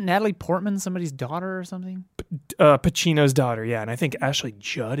 Isn't Natalie Portman somebody's daughter or something? Pacino's daughter, yeah, and I think Ashley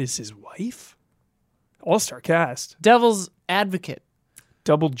Judd is his wife. All-star cast. Devil's Advocate.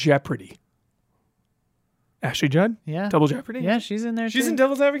 Double Jeopardy. Ashley Judd? Yeah. Double Jeopardy? Yeah, she's in there. She's too. in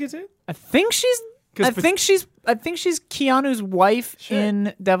Devil's Advocate too? I think she's. 'Cause I think she's Keanu's wife Sure.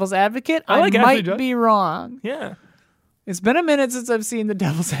 in Devil's Advocate. I like Ashley might Judd. be wrong. Yeah. It's been a minute since I've seen The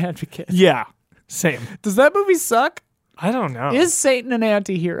Devil's Advocate. Yeah. Same. Does that movie suck? I don't know. Is Satan an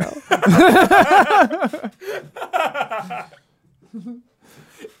anti-hero?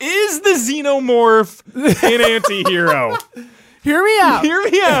 Is the xenomorph an anti-hero? Hear me out. Hear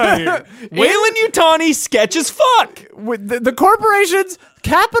me out here. Wayland Yutani sketch as fuck. With the corporations,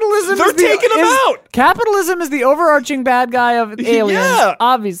 capitalism. They're taking them out. Capitalism is the overarching bad guy of aliens. Yeah.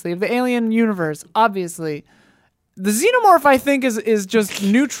 Obviously, of the alien universe. Obviously, the xenomorph, I think, is just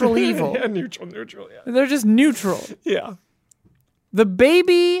neutral evil. Yeah, neutral, yeah. They're just neutral. Yeah. The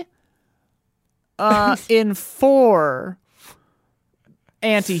baby, in 4,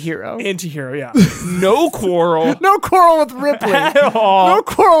 anti-hero. Anti-hero, yeah. No quarrel. No quarrel with Ripley. At all. No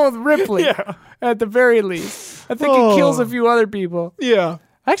quarrel with Ripley. Yeah. At the very least. I think he kills a few other people. Yeah.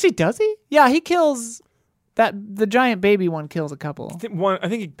 Actually, does he? Yeah, he kills the giant baby one kills a couple. I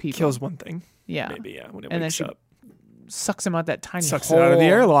think he kills one thing. Yeah. Maybe, yeah. When it And then wakes she up. sucks him out that tiny Sucks hole. it out of the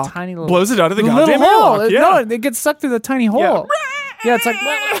airlock. Tiny little Blows it out of the little goddamn hole. airlock. Yeah. No, it gets sucked through the tiny hole. Yeah, it's like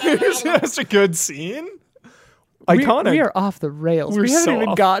It's just a good scene. Iconic. We are off the rails. We're We haven't so even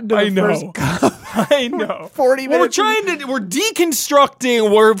off. gotten to I the know. first cup. I know. 40 Well, minutes. we're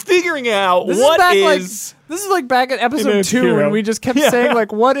deconstructing, we're figuring out This what is like back at episode An 2 anti-hero. when we just kept Yeah. saying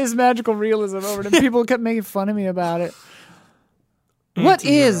like, what is magical realism over it? And people kept making fun of me about it. What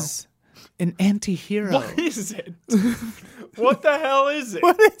Anti-hero. is an anti-hero? What is it? What the hell is it?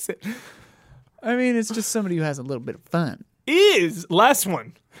 What is it? I mean, it's just somebody who has a little bit of fun. Is last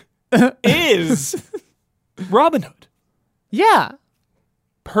one is Robin Hood Yeah.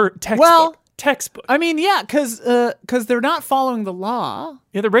 per textbook. Well, textbook. I mean, yeah, because they're not following the law.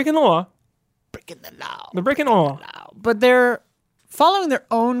 Yeah, they're breaking the law. Breaking the law. They're breaking the law. But they're following their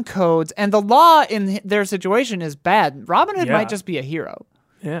own codes, and the law in their situation is bad. Robin Hood Yeah. might just be a hero.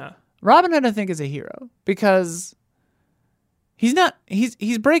 Yeah. Robin Hood, I think, is a hero because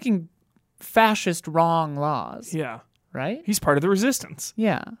he's breaking fascist wrong laws, Yeah. right? He's part of the resistance.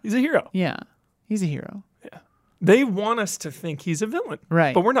 Yeah. He's a hero. Yeah. He's a hero. They want us to think he's a villain.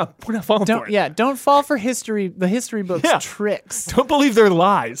 Right. But we're not falling for it. Don't fall for the history books Yeah. tricks. Don't believe their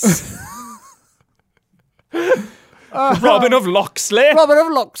lies. Robin of Locksley. Robin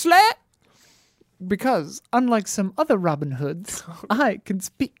of Locksley. Because, unlike some other Robin Hoods, I can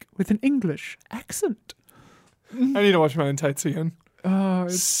speak with an English accent. I need to watch Men in Tights again. Oh,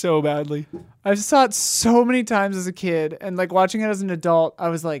 So badly. I saw it so many times as a kid, and like watching it as an adult, I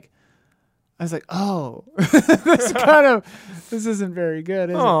was like, oh, this isn't very good,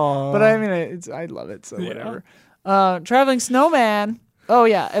 is it? Aw. But I mean, I love it, so whatever. Traveling Snowman. Oh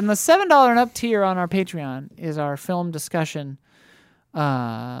yeah, and the $7 and up tier on our Patreon is our film discussion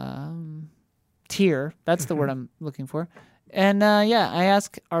tier. That's the word I'm looking for. And I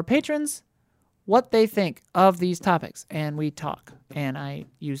ask our patrons what they think of these topics, and we talk. And I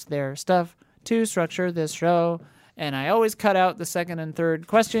use their stuff to structure this show. And I always cut out the second and third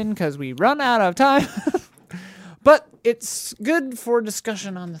question because we run out of time. But it's good for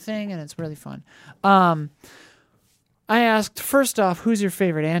discussion on the thing, and it's really fun. I asked, first off, who's your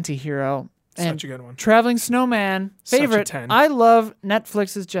favorite anti-hero? Such a good one. Traveling Snowman, Such a favorite. 10. I love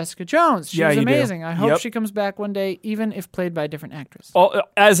Netflix's Jessica Jones. She's Yeah, you do. amazing. I hope Yep. she comes back one day, even if played by a different actress.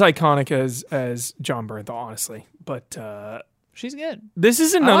 As iconic as John Bernthal, honestly. But She's good. this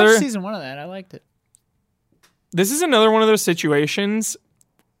is I another watched season 1 of that. I liked it. this is another one of those situations.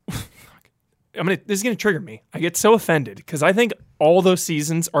 This is gonna trigger me. I get so offended because I think all those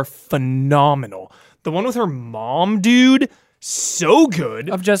seasons are phenomenal. The one with her mom, dude, so good.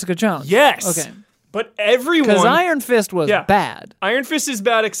 Of Jessica Jones. Yes. Okay. But everyone, Because Iron Fist was Yeah. bad. Iron Fist is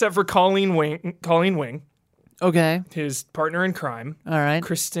bad except for Colleen Wing, Okay. his partner in crime. All right.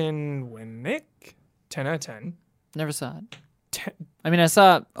 Kristen Wiig, 10 out of 10. Never saw it. 10. I mean, I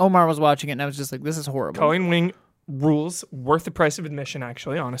saw Omar was watching it, and I was just like, this is horrible. Colleen Wing rules, worth the price of admission,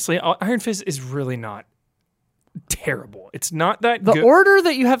 actually, honestly. Iron Fist is really not terrible. It's not that The good. order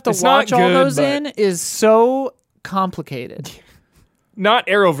that you have to It's not watch all good, those but- in is so complicated. Not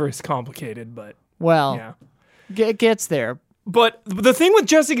Arrowverse complicated, but Well, yeah. it gets there. But the thing with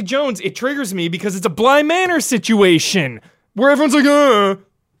Jessica Jones, it triggers me because it's a Bly Manor situation where everyone's like,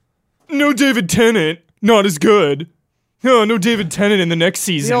 no David Tennant, not as good. No David Tennant in the next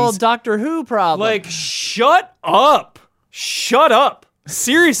The season. old Doctor Who problem. Like, shut up. Shut up.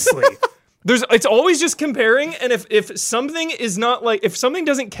 Seriously. It's always just comparing, and if something is not like, if something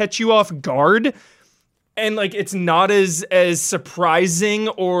doesn't catch you off guard, and like it's not as surprising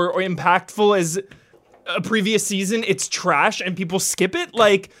or impactful as a previous season, it's trash and people skip it.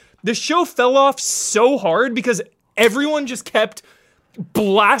 Like, the show fell off so hard because everyone just kept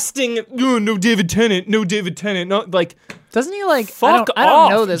blasting, "Oh, no David Tennant, no David Tennant." No, like, Doesn't he like? fuck I don't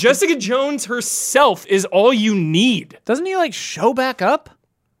off. know this. Jessica Jones herself is all you need. Doesn't he like show back up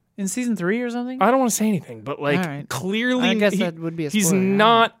in season 3 or something? I don't want to say anything, but like, All right. clearly, I guess that would be a he's spoiler, yeah.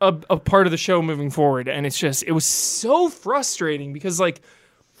 not a part of the show moving forward, and it was so frustrating because like,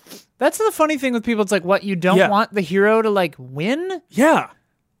 That's the funny thing with people. It's like, what, you don't Yeah. want the hero to like win? yeah.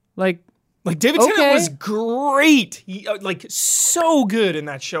 Like, Like David Okay. Tennant was great, he, like so good in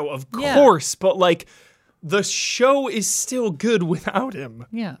that show, of Yeah. course. But like, the show is still good without him.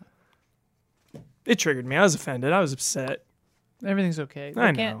 yeah, It triggered me. I was offended. I was upset. everything's okay.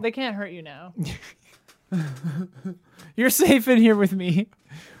 I They know. They can't hurt you now. You're safe in here with me.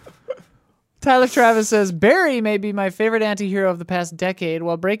 Tyler Travis says, Barry may be my favorite anti-hero of the past decade,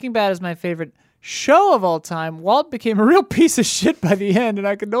 while Breaking Bad is my favorite show of all time. Walt became a real piece of shit by the end, and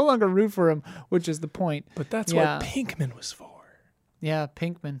I could no longer root for him, which is the point. But that's Yeah. what Pinkman was for. Yeah,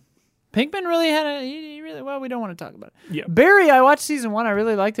 Pinkman. Pinkman really had a... He really, well, we don't want to talk about it. Yeah. Barry, I watched season 1. I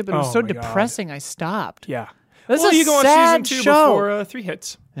really liked it, but it was Oh so my God. depressing I stopped. Yeah. This well, is a you go on sad season 2 show. before 3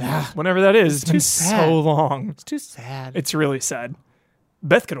 hits. Yeah. Whenever that is. It's too been sad. so long. It's too sad. It's really sad.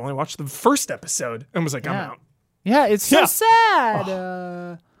 Beth could only watch the first episode and was like, I'm Yeah. out. Yeah, it's so Yeah.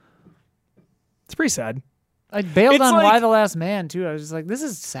 sad. It's pretty sad. I bailed It's on like- Why the Last Man, too. I was just like, this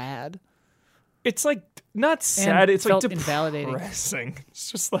is sad. It's like not sad. It's like felt invalidating. depressing.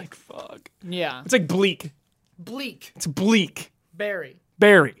 It's just like fuck. Yeah. It's like bleak. Bleak. It's bleak. Barry.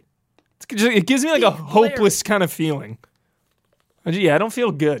 Barry. It gives me like a Bleak, hopeless kind of feeling. I don't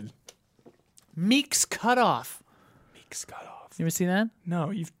feel good. Meek's Cut Off. Meek's cut off. You ever seen that?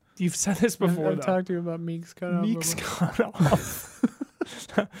 No, you've said this before. I've though. talked to you about Meek's Cut Off. Meek's before. cut off.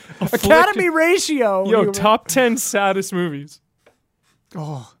 Academy Ratio. Yo, top 10 saddest movies.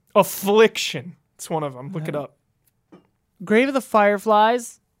 Oh. Affliction. It's one of them. Look it up. Grave of the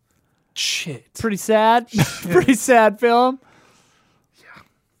Fireflies. Shit. Pretty sad. Pretty sad film.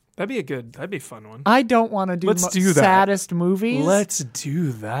 That'd be a fun one. I don't want to do, Let's do that. saddest movies. Let's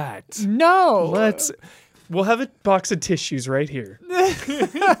do that. No. We'll have a box of tissues right here.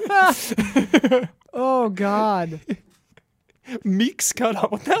 Oh, God. Meek's cut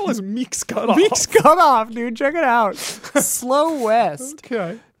off. What the hell is Meek's cut off? Meek's Cut Off, dude. Check it out. Slow West.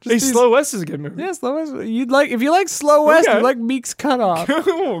 Okay. Just Hey, these- Slow West is a good movie. Yeah, Slow West. You'd like if you like Slow West, Okay. you like Meek's Cut Off.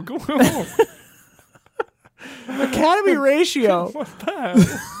 Go on. Academy Ratio. What the hell?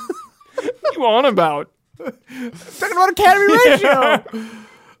 What you on about? Talking about Academy Ratio.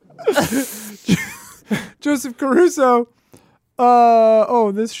 Joseph Caruso.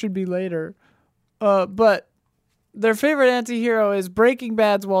 This should be later. But their favorite anti-hero is Breaking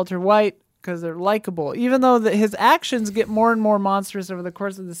Bad's Walter White because they're likable. Even though his actions get more and more monstrous over the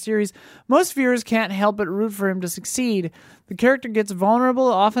course of the series, most viewers can't help but root for him to succeed. The character gets vulnerable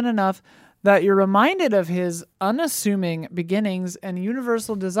often enough that you're reminded of his unassuming beginnings and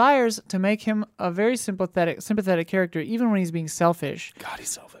universal desires to make him a very sympathetic character, even when he's being selfish. God, he's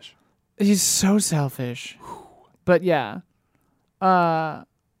selfish. He's so selfish. But yeah.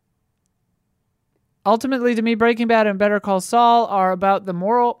 Ultimately, to me, Breaking Bad and Better Call Saul are about the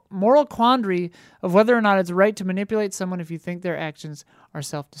moral quandary of whether or not it's right to manipulate someone if you think their actions are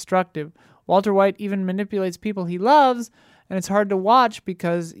self-destructive. Walter White even manipulates people he loves, and it's hard to watch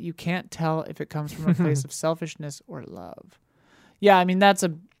because you can't tell if it comes from a place of selfishness or love. Yeah, I mean, that's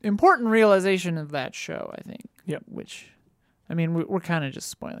an important realization of that show, I think. Yep. Which, I mean, we're kind of just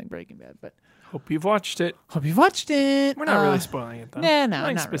spoiling Breaking Bad, but Hope you've watched it. hope you watched it. We're not really spoiling it, though. no,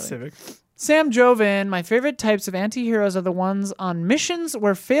 Nothing not really. specific. Sam Joven, my favorite types of anti-heroes are the ones on missions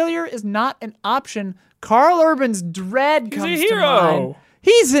where failure is not an option. Carl Urban's Dredd comes a to hero. mind.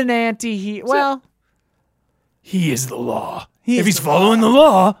 He's an anti-hero. Well, He is the law. He if is he's the following the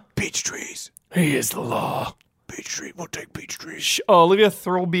law, peach trees. he is the law. Peach tree. We'll take peach trees. Olivia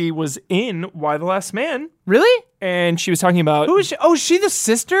Thirlby was in Why the Last Man, Really? and she was talking about Who is she? Oh, is she the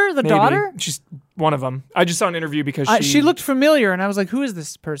sister? The maybe- daughter? She's one of them. I just saw an interview because She looked familiar, and I was like, who is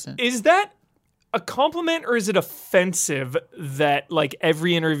this person? Is that a compliment or is it offensive that like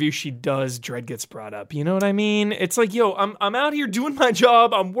every interview she does, Dredd gets brought up? You know what I mean? It's like, yo, I'm out here doing my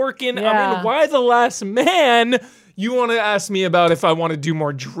job. I'm working. I'm Yeah. in Why the Last Man. You want to ask me about if I want to do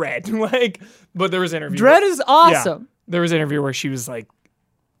more Dredd? Like, but there was an interview. Dredd is awesome. There was an interview where she was like,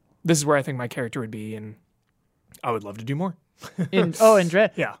 "This is where I think my character would be, and I would love to do more." In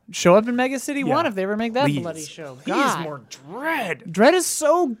Dredd. Yeah, Show up in Mega City Yeah. 1 if they ever make that Please. bloody show. Please God. more Dredd. Dredd is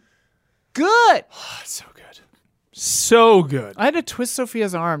so good. So good, so good. I had to twist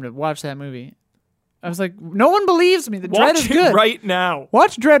Sophia's arm to watch that movie. I was like, no one believes me. The Dredd Watch is it good. right now.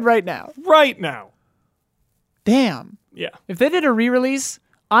 Watch Dredd right now. Right now. Damn. Yeah. If they did a re-release,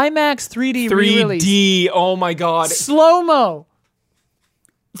 IMAX 3D re-release. 3D. Oh my God. Slow-mo.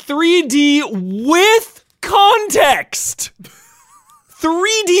 3D with context.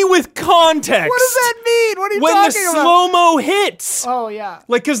 3D with context. What does that mean? What are you when talking the about? slow-mo hits. Oh, yeah.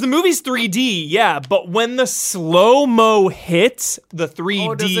 Like, because the movie's 3D, yeah, but when the slow-mo hits, the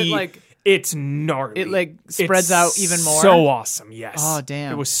 3D, does it, like- it's gnarly. It, like, spreads out even more? So awesome, yes. Oh,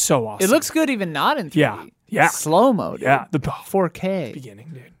 damn. It was so awesome. It looks good even not in 3D. Yeah, yeah. Slow-mo, dude. Yeah, the 4K.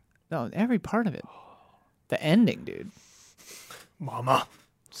 beginning, dude. No, every part of it. The ending, dude. Mama.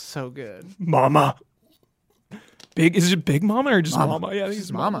 So good. Mama. Is it Big Mama or just Mama? Yeah, I think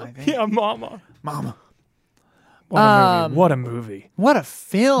it's Mama, Mama. I think. Yeah, Mama. Mama. What a movie. What a movie. What a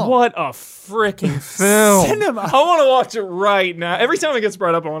film. What a freaking film. Cinema. I want to watch it right now. Every time it gets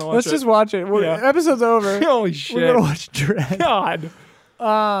brought up, I want to watch Let's it. just watch it. Yeah. Episode's over. Holy shit. We're gonna watch Dread. God.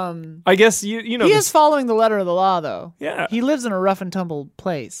 I guess you know He this- is following the letter of the law, though. Yeah. He lives in a rough and tumble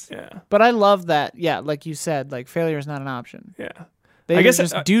place. Yeah. But I love that. Yeah, like you said, like failure is not an option. Yeah. They I either guess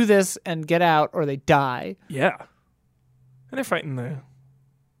just do this and get out, or they die. Yeah. And they're fighting the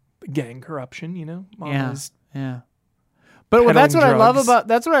gang corruption, you know? Mama's Yeah. But that's what peddling I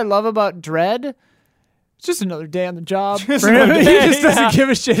love drugs. about Dread. It's just another day on the job. Just for him. another He day, just doesn't yeah. give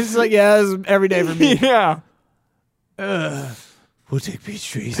a shit. He's like, yeah, this is every day for me. Yeah. We'll take peach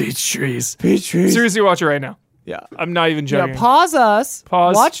trees. Peach trees. Peach trees. Seriously, watch it right now. Yeah. I'm not even joking. Yeah, pause us.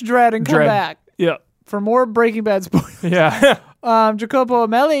 Pause. Watch Dread and come Dread. back Yeah. for more Breaking Bad spoilers. Yeah. Jacopo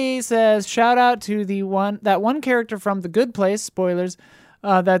Amelli says, shout out to that one character from The Good Place, spoilers,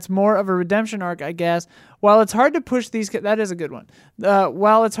 that's more of a redemption arc, I guess. While it's hard to push these, that is a good one.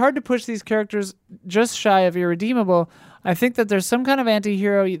 While it's hard to push these characters just shy of irredeemable, I think that there's some kind of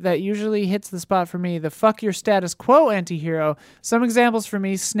anti-hero that usually hits the spot for me. The fuck your status quo anti-hero. Some examples for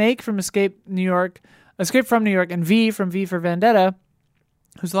me, Snake from Escape from New York, and V from V for Vendetta,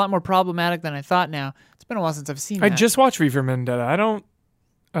 who's a lot more problematic than I thought now. It's been a while since I've seen I that. just watched V for Vendetta. I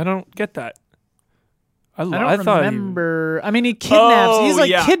don't get that. I don't thought remember. I mean, he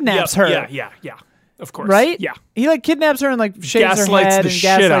kidnaps. Kidnaps her. Yeah. Of course. Right? Yeah. He kidnaps her and shaves her Gaslights head the and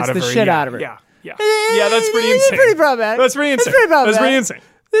shit gaslights out of the her. shit Yeah, out of her. Yeah. Yeah. Yeah, that's pretty insane. It's pretty problematic. That's pretty insane. It's pretty That's problematic. pretty insane.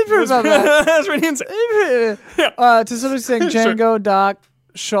 It's pretty problematic. That's pretty insane. To somebody saying Django, Doc,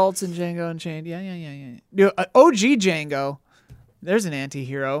 Schultz, and Django Unchained. Yeah. Dude, OG Django. There's an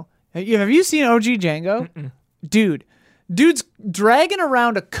anti-hero. Have you seen OG Django? Mm-mm. Dude's dragging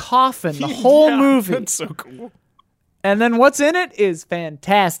around a coffin the whole Yeah, movie. That's so cool. And then what's in it is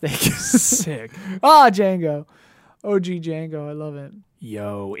fantastic. Sick. Django. OG Django. I love it.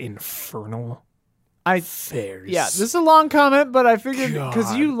 Yo, Infernal Affairs. Yeah, this is a long comment, but I figured because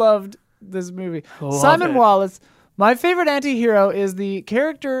God. you loved this movie. Love Simon it. Wallace. My favorite anti-hero is the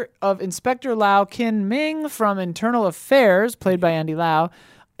character of Inspector Lau Kin Ming from Internal Affairs, played by Andy Lau,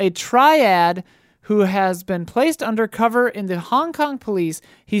 a triad who has been placed undercover in the Hong Kong police.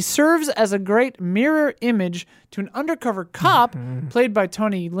 He serves as a great mirror image to an undercover cop, played by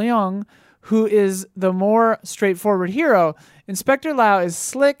Tony Leung, who is the more straightforward hero. Inspector Lau is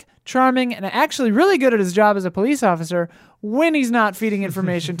slick, charming, and actually really good at his job as a police officer when he's not feeding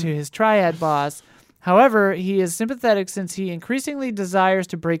information to his triad boss. However, he is sympathetic since he increasingly desires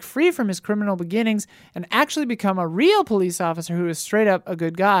to break free from his criminal beginnings and actually become a real police officer who is straight up a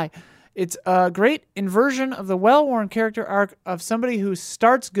good guy. It's a great inversion of the well-worn character arc of somebody who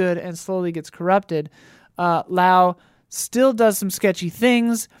starts good and slowly gets corrupted. Lau still does some sketchy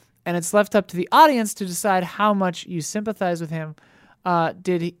things, and it's left up to the audience to decide how much you sympathize with him.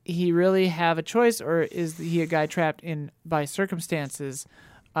 Did he really have a choice, or is he a guy trapped in by circumstances?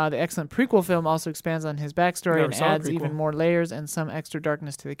 The excellent prequel film also expands on his backstory Never and saw the adds prequel. even more layers and some extra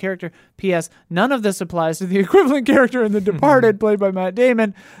darkness to the character. P.S. None of this applies to the equivalent character in The Departed, played by Matt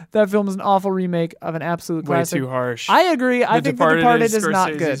Damon. That film is an awful remake of an absolute Way classic. too harsh. I agree. I think The Departed is not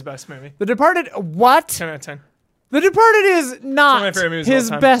Scorsese's good. best movie. The Departed, what? 10 out of 10. The Departed is not my favorite movies of all his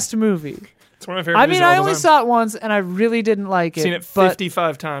time. best movie. It's one of my favorite I movies mean, of all I only time. saw it once, and I really didn't like it. Seen it but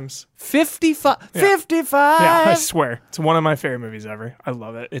 55 times. 55. Yeah. 55. Yeah, I swear. It's one of my favorite movies ever. I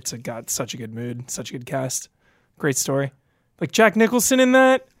love it. It's got such a good mood, such a good cast. Great story. Like Jack Nicholson in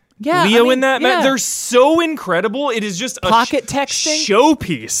that. Yeah, Leo I mean, in that. yeah. Man, they're so incredible. It is just a Pocket texting?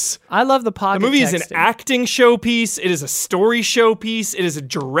 showpiece. I love the pocket The movie is an texting. acting showpiece. It is a story showpiece. It is a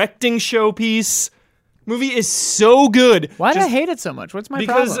directing showpiece. Movie is so good. Why do I Just hate it so much? What's my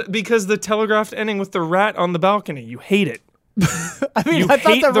because problem? because the telegraphed ending with the rat on the balcony. You hate it. I mean, you I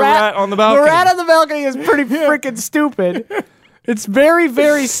thought hate the the rat on the The balcony. rat on the balcony is pretty freaking stupid. It's very,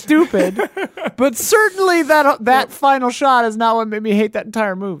 very stupid. But certainly that final shot is not what made me hate that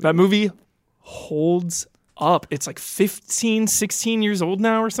entire movie. That movie holds up. It's like 15, 16 years old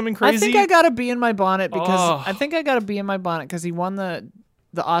now or something crazy. I think I got a bee in my bonnet because Oh. I think I got a bee in my bonnet because he won the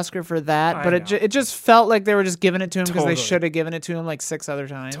Oscar for that. I But know. it just felt like they were just giving it to him because Totally. they should have given it to him like 6 other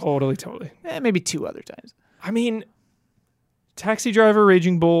times. Totally. Maybe 2 other times. I mean, Taxi Driver,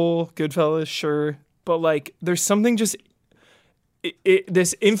 Raging Bull, Goodfellas, sure. But like, there's something just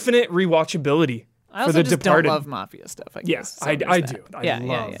this infinite rewatchability I for also The just Departed. don't love mafia stuff. I Yes, guess. So I there's do. that. I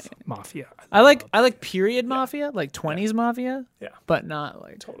love Mafia. I like period mafia, like 20s mafia. Yeah. But not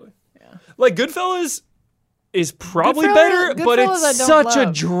like Totally. Yeah. Like Goodfellas is probably Goodfellas- better, but Goodfellas I it's don't such a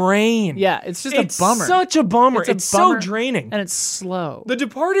love. drain. Yeah, it's just It's a bummer. such a bummer. It's a It's so bummer. draining. And it's slow. The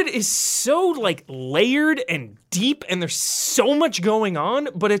Departed is so like layered and deep, and there's so much going on,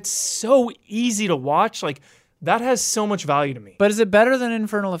 but it's so easy to watch. Like that has so much value to me. But is it better than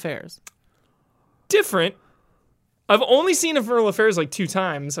Infernal Affairs? Different. I've only seen Infernal Affairs like 2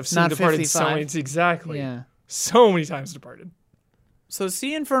 times. I've seen Not Departed so 55. many. Exactly. Yeah. So many times Departed. So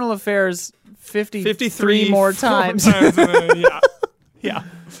see Infernal Affairs 53 more times. Yeah. Yeah.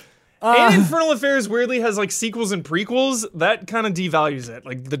 And Infernal Affairs weirdly has like sequels and prequels. That kind of devalues it.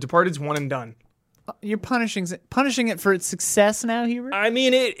 Like The Departed's one and done. You're punishing it for its success now, Hubert? I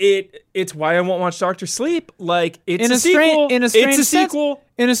mean, it's why I won't watch Doctor Sleep. Like it's In a a strange- sequel. in a strange it's a sense- sequel.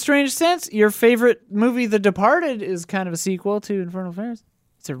 In a strange sense, your favorite movie, The Departed, is kind of a sequel to Infernal Affairs.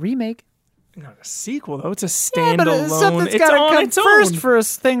 It's a remake. Not a sequel though. It's a Yeah, but standalone. something's It's got on to come its own. first for a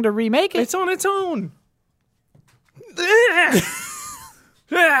thing to remake it. It's on its own.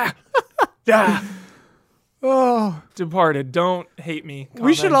 Oh, Departed. Don't hate me.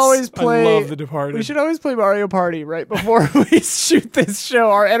 we should Comments. always play. I love The Departed. We should always play Mario Party right before we shoot this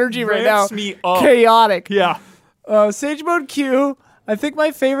show. Our energy right now, Ramps me up. chaotic. Yeah. Sage Mode Q. I think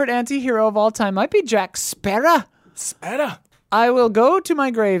my favorite anti-hero of all time might be Jack Sparrow. Spetta. I will go to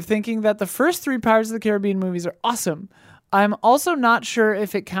my grave thinking that the first 3 Pirates of the Caribbean movies are awesome. I'm also not sure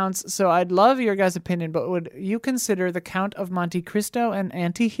if it counts, so I'd love your guys' opinion, but would you consider The Count of Monte Cristo an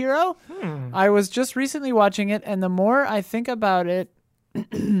anti-hero? I was just recently watching it, and the more I think about it,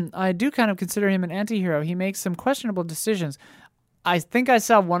 I do kind of consider him an anti-hero. He makes some questionable decisions. I think I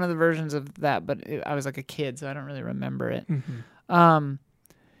saw one of the versions of that, but I was like a kid, so I don't really remember it.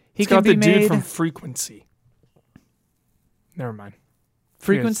 He It's can got be the dude made from Frequency. Never mind.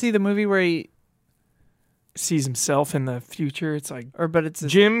 Frequency, the movie where he, Sees himself in the future. It's like but it's his,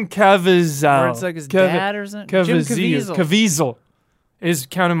 Jim Caviezel. or it's like his dad or something. Jim Caviezel. Caviezel is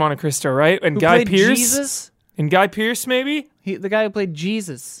Count of Monte Cristo, right? And Who Guy played Pearce. Jesus? And Guy Pearce, maybe. The guy who played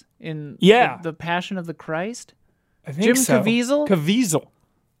Jesus in Yeah. the Passion of the Christ. I think Jim so. Caviezel? Caviezel.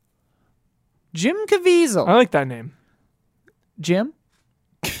 Jim Caviezel. I like that name. Jim?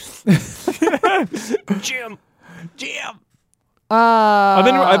 Jim.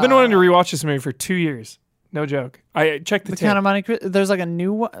 I've been wanting to rewatch this movie for 2 years. No joke. I checked the The tape. Count of Monte Cristo. There's like a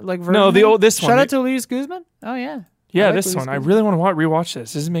new one, like version. No, of the it? old- this Shout one. out to Luis Guzman. Oh yeah. Yeah, I like this Luis one. I Guzman. really want to rewatch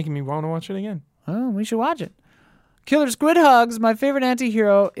this. This is making me want to watch it again. Oh, we should watch it. Killer Squid Hugs. My favorite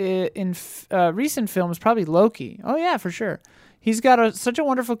anti-hero in recent films, probably Loki. Oh yeah, for sure. He's got such a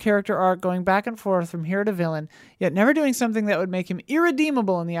wonderful character arc, going back and forth from hero to villain, yet never doing something that would make him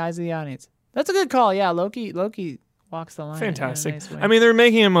irredeemable in the eyes of the audience. That's a good call. Yeah, Loki walks the line. in a Fantastic. nice way. I mean, they're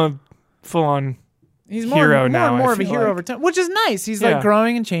making him a full-on. He's hero more now, and I more of a feel hero like. over time, which is nice. He's Yeah. like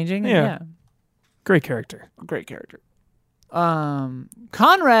growing and changing. And Yeah. yeah, Great character. great character. Conrad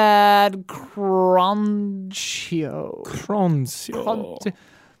Croncio. Croncio.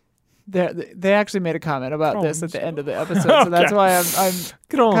 They actually made a comment about this at the end of the episode, so that's Okay. why I'm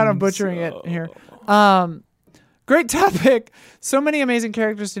kind of butchering it here. Great topic. So many amazing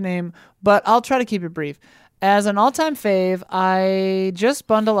characters to name, but I'll try to keep it brief. As an all-time fave, I just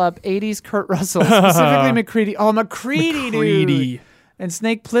bundle up 80s Kurt Russell, specifically McCready. Oh, McCready, dude. McCready. And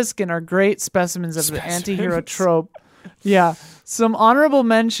Snake Plissken are great specimens of the anti-hero trope. Yeah. Some honorable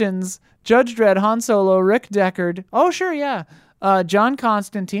mentions: Judge Dredd, Han Solo, Rick Deckard. Oh, sure, yeah. John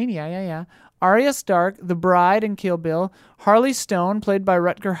Constantine. Yeah. Arya Stark, The Bride in Kill Bill. Harley Stone, played by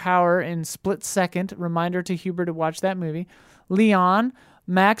Rutger Hauer in Split Second. Reminder to Huber to watch that movie. Leon.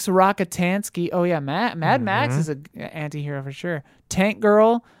 Max Rockatansky. Oh, yeah. Mad Max is an anti-hero for sure. Tank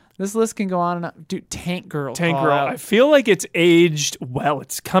Girl. This list can go on and on. Dude, Tank Girl. Tank call Girl. out. I feel like it's aged well.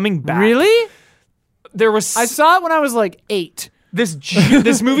 It's coming back. Really? There was I saw it when I was like 8.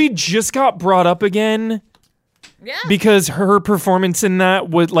 this movie just got brought up again. Yeah. Because her performance in that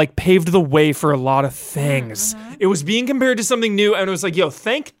would like paved the way for a lot of things. It was being compared to something new, and it was like, yo,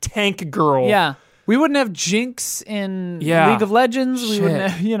 thank Tank Girl. Yeah. We wouldn't have Jinx in Yeah. League of Legends. We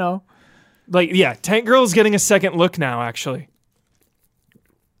wouldn't Shit. have, Like, yeah, Tank Girl is getting a second look now, actually.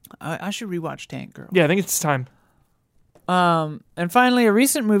 I should rewatch Tank Girl. Yeah, I think it's time. And finally, a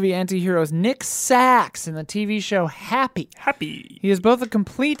recent movie anti-hero is Nick Sachs in the TV show Happy. Happy. He is both a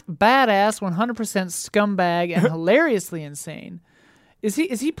complete badass, 100% scumbag, and hilariously insane. Is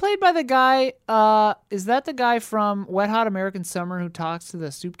he played by the guy? Is that the guy from Wet Hot American Summer who talks to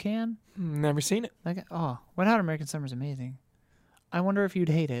the soup can? Never seen it. That guy, Wet Hot American Summer is amazing. I wonder if you'd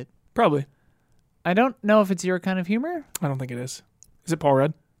hate it. Probably. I don't know if it's your kind of humor. I don't think it is. Is it Paul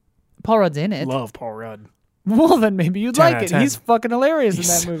Rudd? Paul Rudd's in it. Love Paul Rudd. Well, then maybe you'd 10 out like of it. 10. He's fucking hilarious in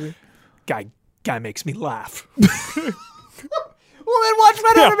that movie. Guy makes me laugh. Well, then watch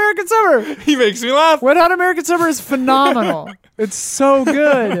Wet Hot American Summer. He makes me laugh. Wet Hot American Summer is phenomenal. It's so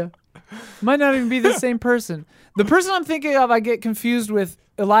good. Might not even be the same person. The person I'm thinking of, I get confused with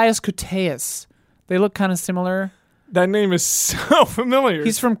Elias Koteas. They look kind of similar. That name is so familiar.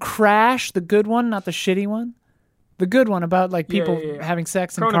 He's from Crash, the good one, not the shitty one. The good one about like people yeah. having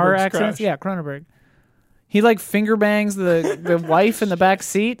sex in car Cronenberg's accidents. Crash. Yeah, Cronenberg. He like finger bangs the wife in the back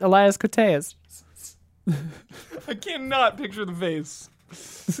seat. Elias Koteas. I cannot picture the face.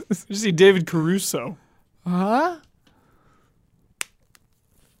 You see David Caruso. Huh?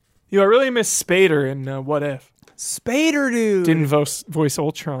 I really miss Spader in What If. Spader, dude. Didn't voice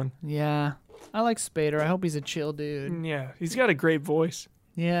Ultron. Yeah. I like Spader. I hope he's a chill dude. Yeah, he's got a great voice.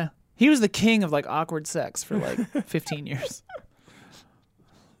 Yeah. He was the king of like awkward sex for like 15 years.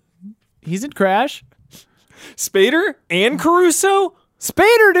 He's in Crash. Spader and Caruso?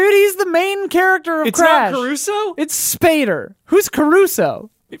 Spader, dude. He's the main character of It's Crash. not Caruso? It's Spader. Who's Caruso?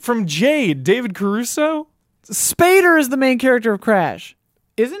 From Jade, David Caruso? Spader is the main character of Crash.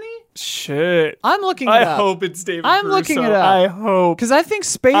 Isn't he? Shit. I'm looking it I up. hope it's David I'm Caruso. looking it up. I hope. Because I think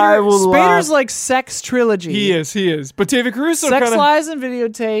I will Spader's laugh. like sex trilogy. He is. But David Caruso Sex kind of... Lies and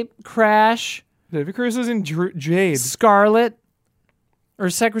Videotape, Crash, David Caruso's in Jade. Scarlet, or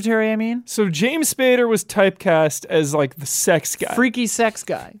Secretary, I mean. So James Spader was typecast as like the sex guy. Freaky sex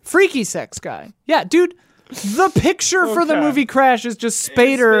guy. Yeah, dude. The picture for the Okay. movie Crash is just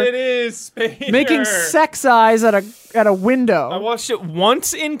Spader It is Spader. making sex eyes at a window. I watched it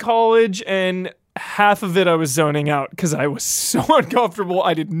once in college, and half of it I was zoning out because I was so uncomfortable.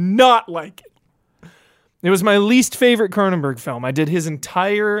 I did not like it. It was my least favorite Cronenberg film. I did his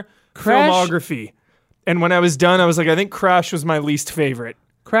entire Crash- filmography. And when I was done, I was like, I think Crash was my least favorite.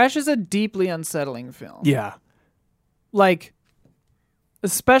 Crash is a deeply unsettling film. Yeah. Like,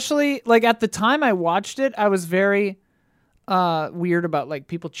 especially, like, at the time I watched it, I was very weird about, like,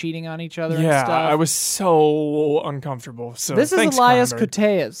 people cheating on each other and Yeah, stuff. I was so uncomfortable. So This is thanks, Elias Cronenberg.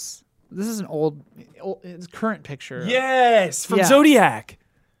 Koteas. This is an old his current picture. Yes, from Yeah. Zodiac.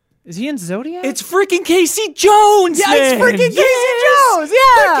 Is he in Zodiac? It's freaking Casey Jones. yeah, it's man. freaking Casey Yes! Jones.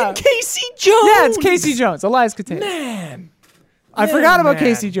 Yeah. Freaking Casey Jones. Yeah, it's Casey Jones. Elias Koteas. Man. I forgot about man.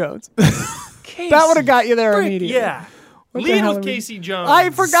 Casey Jones. Casey. That would have got you there Frick, immediately. Yeah. What the Lead hell with are we- Casey Jones. I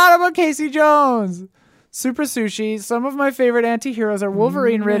forgot about Casey Jones. Super Sushi. Some of my favorite anti-heroes are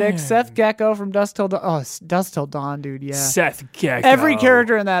Wolverine, Riddick, Seth Gecko from Dusk Till Dawn. Oh, Dusk Till Dawn, dude. Yeah. Seth Gecko. Every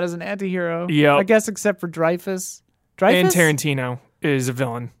character in that is an anti-hero. Yep. I guess except for Dreyfus. Dreyfus? And Tarantino is a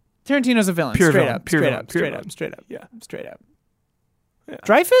villain. Tarantino's a villain. Pure straight villain. up. Pure Straight villain. up. Pure Straight villain. up. Straight up. Yeah. Straight up. Yeah.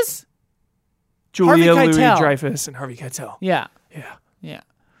 Dreyfus? Julia Harvey Louis Keitel. Dreyfus and Harvey Keitel. Yeah. Yeah.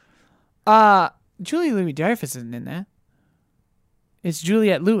 Yeah. Julia Louis Dreyfus isn't in that. It's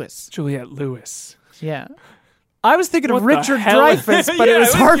Juliette Lewis. Juliette Lewis. Yeah. I was thinking of What the Richard hell? Dreyfuss, but Yeah, it was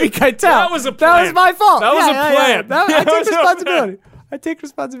it was Harvey you. Keitel. That was a That was plan. my fault. That was a plan. I That take was a responsibility. I take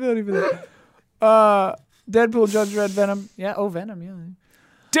responsibility for that. Deadpool, Judge Dredd, Venom. Yeah. Oh, Venom. Yeah.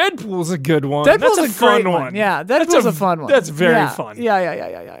 Deadpool's a good one. Deadpool's That's a fun great one. Yeah. That's Deadpool's a fun one. That's very Yeah. fun.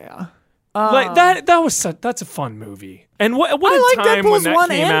 Yeah. Like that's a fun movie. And what I a like time Deadpool's when that 1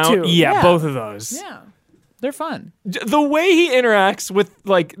 came and out. 2. Yeah, Yeah. both of those. Yeah. They're fun. The way he interacts with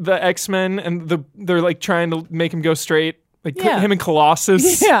like the X-Men and they're like trying to make him go straight. Like Yeah. him and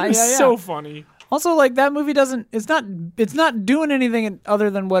Colossus. Yeah, It's yeah, yeah. so funny. Also, like that movie it's not doing anything other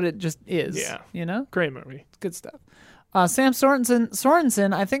than what it just is. Yeah. You know? Great movie. It's good stuff. Sam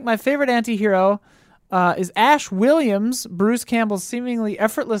Sorensen, I think my favorite anti-hero is Ash Williams. Bruce Campbell's seemingly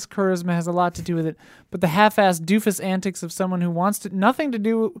effortless charisma has a lot to do with it, but the half-assed doofus antics of someone who wants nothing to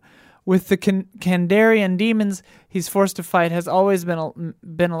do with the Kandarian demons he's forced to fight has always been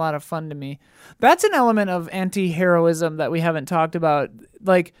a lot of fun to me. That's an element of anti-heroism that we haven't talked about.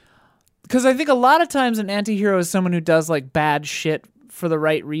 Like, because I think a lot of times an anti-hero is someone who does like bad shit for the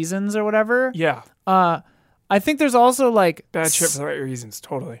right reasons or whatever. Yeah. I think there's also like Bad shit for the right reasons,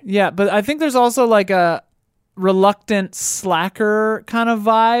 totally. yeah, but I think there's also like a reluctant slacker kind of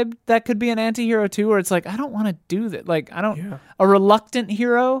vibe that could be an anti-hero too, where it's like, I don't want to do that. Like, I don't, Yeah. a reluctant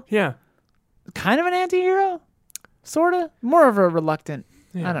hero, Yeah. kind of an anti-hero, sort of, more of a reluctant,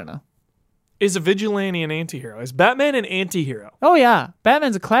 Yeah. I don't know. Is a vigilante an anti-hero? Is Batman an anti-hero? Oh yeah,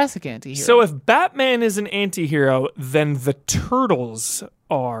 Batman's a classic anti-hero. So if Batman is an anti-hero, then the Turtles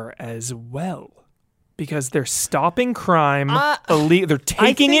are as well. Because they're stopping crime. They're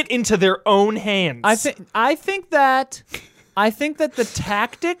taking it into their own hands. I think that the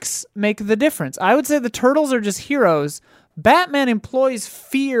tactics make the difference. I would say the Turtles are just heroes. Batman employs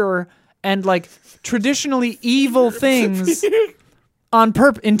fear and like traditionally evil things on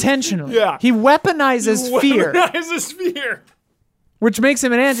purpose, intentionally. Yeah. He weaponizes fear, Weaponizes fear. which makes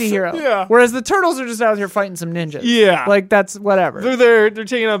him an anti-hero. Yeah. Whereas the Turtles are just out here fighting some ninjas. Yeah. Like that's whatever. They're there. They're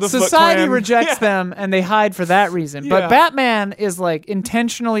taking out the Foot Society Clan. rejects them and they hide for that reason. Yeah. But Batman is like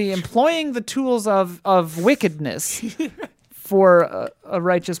intentionally employing the tools of wickedness for a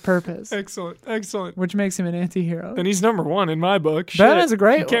righteous purpose, Excellent. Excellent. which makes him an anti-hero. And he's number one in my book. Shit. Batman's a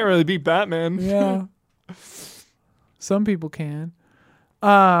great You can't one. really beat Batman. Yeah. Some people can.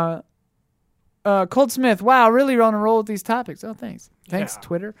 Cold Smith, wow, really on a roll with these topics. Oh, thanks. Thanks, Yeah.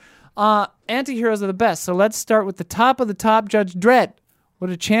 Twitter. Anti-heroes are the best. So let's start with the top of the top, Judge Dredd. What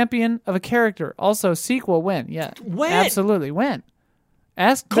a champion of a character. Also, sequel, when? Yeah. When? Absolutely, when?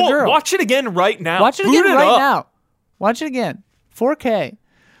 Ask the Cool. girl. Watch it again right now. Watch it Boot again right up. now. Watch it again. 4K.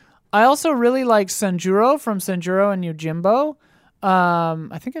 I also really like Sanjuro from Sanjuro and Yojimbo.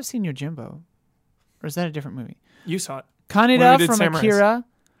 I think I've seen Yojimbo. Or is that a different movie? You saw it. Kaneda did from Samurais. Akira.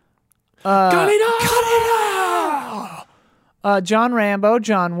 John Rambo,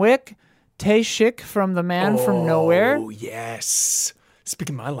 John Wick, Tae Shik from The Man from Nowhere, Oh, yes.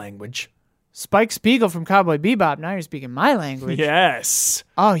 Speaking my language. Spike Spiegel from Cowboy Bebop. Now you're speaking my language. Yes.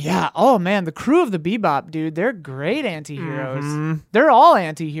 Oh, yeah. Oh, man. The crew of the Bebop, dude, they're great anti-heroes. Mm-hmm. They're all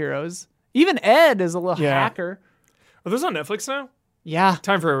anti-heroes. Even Ed is a little Yeah. hacker. Are those on Netflix now? Yeah.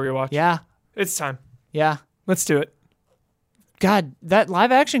 Time for a rewatch. Yeah. It's time. Yeah. Let's do it. God, that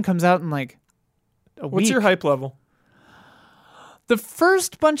live action comes out in like a week. What's your hype level? The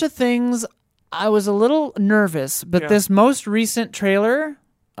first bunch of things, I was a little nervous, but Yeah. this most recent trailer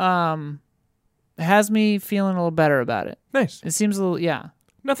has me feeling a little better about it. Nice. It seems a little, yeah.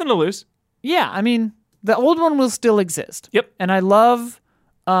 Nothing to lose. Yeah, I mean, the old one will still exist. Yep. And I love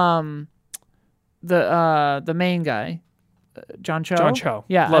the main guy, John Cho. John Cho.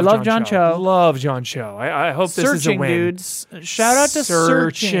 Yeah, I love John Cho. Love John Cho. I hope this is a Searching, win. dudes. Shout out to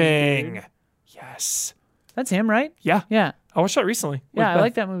Searching. dude. Yes. That's him, right? Yeah. Yeah. I watched that recently. Yeah, with I Beth.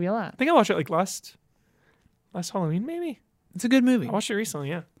 like that movie a lot. I think I watched it like last Halloween, maybe. It's a good movie. I watched it recently.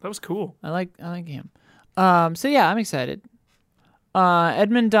 Yeah, that was cool. I like him. So yeah, I'm excited.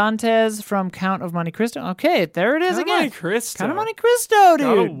 Edmond Dantes from Count of Monte Cristo. Okay, there it is Count of again. Monte Cristo. Count of Monte Cristo,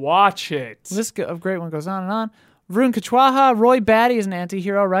 Gotta dude. watch it. List of great one goes on and on. Varun Kachwaha, Roy Batty is an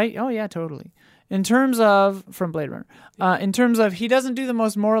anti-hero, right? Oh yeah, totally. In terms of from Blade Runner, in terms of he doesn't do the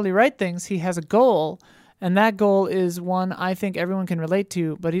most morally right things. He has a goal, and that goal is one I think everyone can relate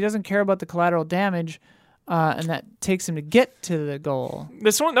to. But he doesn't care about the collateral damage, and that takes him to get to the goal.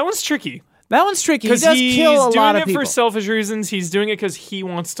 That one's tricky. That one's tricky. He Because does he's kill a lot doing of it people. for selfish reasons. He's doing it because he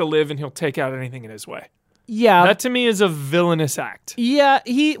wants to live and he'll take out anything in his way. Yeah, That to me is a villainous act. yeah.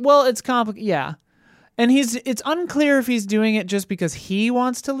 It's complicated. Yeah, and it's unclear if he's doing it just because he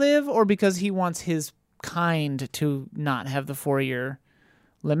wants to live or because he wants his kind to not have the 4-year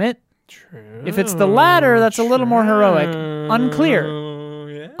limit. True. If it's the latter, that's a little more heroic. Unclear.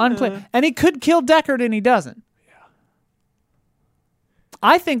 Yeah. Unclear. And he could kill Deckard and he doesn't.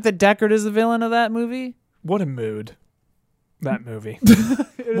 I think that Deckard is the villain of that movie. What a mood. That movie.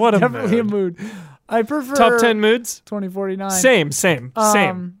 What a Definitely mood. a mood. I prefer Top 10 moods? 2049.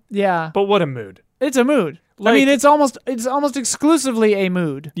 Same. Yeah. But what a mood. It's a mood. I Like- mean, it's almost exclusively a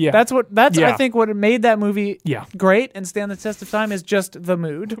mood. Yeah. That's I Yeah. think what made that movie Yeah. great and stand the test of time is just the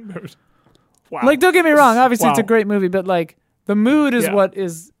mood. Wow. Like, don't get me wrong. Obviously, it's a Wow. great movie, but like the mood is Yeah. what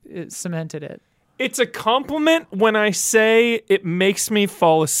is cemented it. It's a compliment when I say it makes me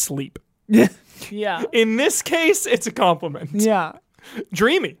fall asleep. Yeah. In this case, it's a compliment. Yeah.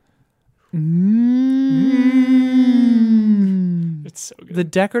 Dreamy. It's so good. The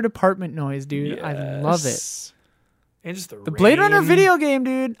Deckard apartment noise, dude. I love it. Yes. And just the Blade Runner rain. video game,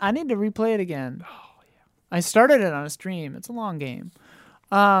 dude. I need to replay it again. Oh, yeah. I started it on a stream. It's a long game.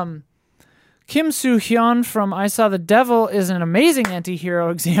 Kim Soo Hyun from I Saw the Devil is an amazing anti-hero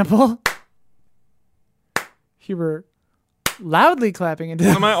example. You were loudly clapping into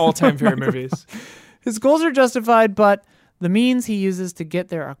One of my all-time favorite movies. His goals are justified, but The means he uses to get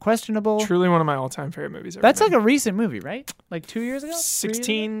there are questionable. Truly one of my all-time favorite movies ever. That's made. like a recent movie, right? Like 2 years ago? 3 years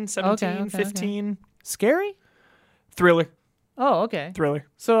 16, ago? 17, Okay. 15. Scary? Thriller. Oh, okay. Thriller.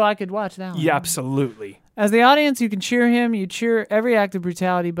 So I could watch that one. Yeah, absolutely. As the audience, you can cheer him. You cheer every act of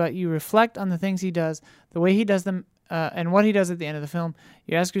brutality, but you reflect on the things he does, the way he does them, and what he does at the end of the film.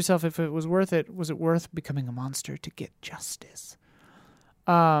 You ask yourself if it was worth it. Was it worth becoming a monster to get justice?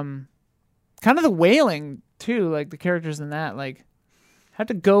 Kind of the Wailing too, like the characters in that, like have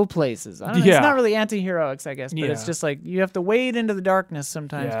to go places. I don't know. Yeah. It's not really anti-heroics, I guess, but it's Yeah. just like you have to wade into the darkness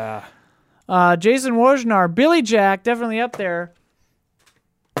sometimes. Yeah. Jason Wojnar, Billy Jack, definitely up there.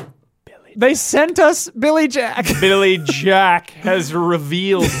 They sent us Billy Jack. Billy Jack has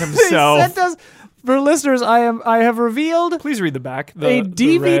revealed They himself. sent us, for listeners, I have revealed Please read the back. a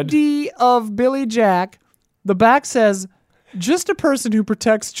The red. DVD of Billy Jack. The back says, "Just a person who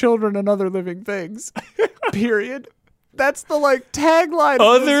protects children and other living things." Period. That's the tagline.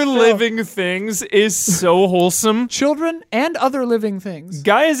 of this Other film. living things is so wholesome. children and other living things.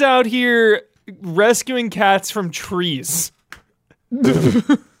 Guy is out here rescuing cats from trees. There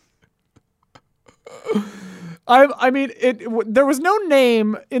was no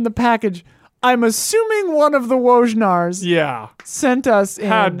name in the package. I'm assuming one of the Wojnars Yeah. sent us in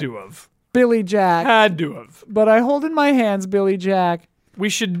Had to have. Billy Jack. Had to have. But I hold in my hands Billy Jack. We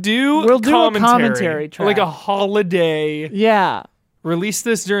should do We'll do a commentary, commentary track. like a holiday. Yeah, Release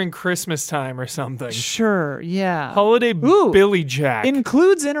this during Christmas time or something. sure. Yeah. Holiday Ooh. Billy Jack.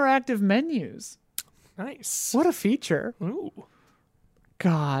 Includes interactive menus. Nice. What a feature. Ooh.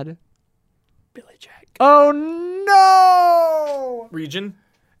 God. Billy Jack. Oh no! Region?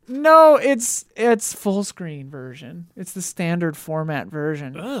 No, it's full screen version. It's the standard format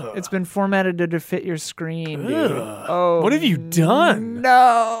version. Ugh. It's been formatted to fit your screen, dude. Ugh. Oh. What have you done?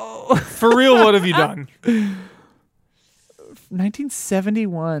 No. For real, what have you done?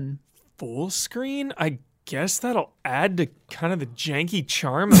 1971. Full screen? I guess that'll add to kind of the janky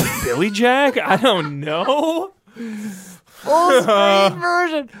charm of Billy Jack? I don't know. Full screen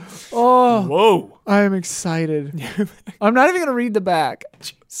version. Oh, Whoa. I am excited. I'm not even going to read the back.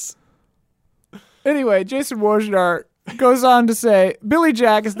 Jeez. Anyway, Jason Wojnar goes on to say, Billy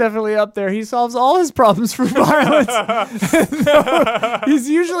Jack is definitely up there. He solves all his problems for violence. He's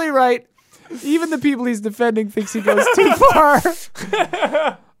usually right. Even the people he's defending thinks he goes too far.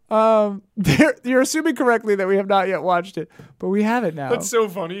 You're assuming correctly that we have not yet watched it, but we have it now. That's so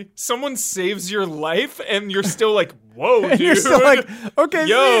funny. Someone saves your life and you're still like, whoa, dude. And you're still like, okay,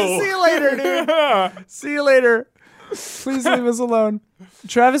 Yo. see you later, dude. See you later. Please leave us alone.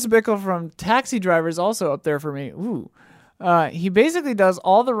 Travis Bickle from Taxi Driver is also up there for me. Ooh. He basically does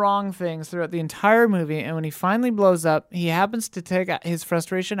all the wrong things throughout the entire movie, and when he finally blows up, he happens to take his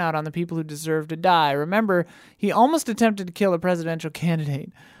frustration out on the people who deserve to die. Remember, he almost attempted to kill a presidential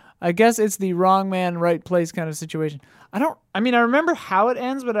candidate. I guess it's the wrong man, right place kind of situation. I remember how it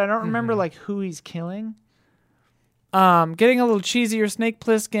ends, but I don't remember who he's killing. Getting a little cheesier, Snake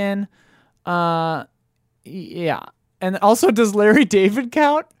Plissken. Yeah. And also, does Larry David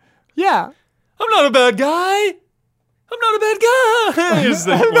count? Yeah. I'm not a bad guy. I'm not a bad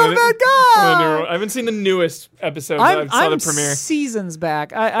guy. I'm not a bad guy. I haven't seen the newest episode. I saw I'm the premiere. seasons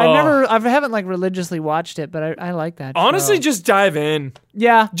back. I Oh. haven't religiously watched it, but I like that. Honestly, show. just dive in.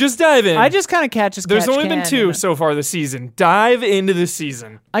 Yeah. Just dive in. I just kind of There's only been 2 so far this season. Dive into the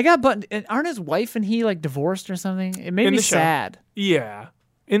season. I got, but aren't his wife and he divorced or something? It made In me the show. sad. Yeah.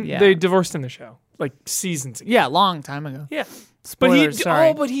 Yeah. They divorced in the show. Seasons ago. Yeah, long time ago. Yeah. Spoilers,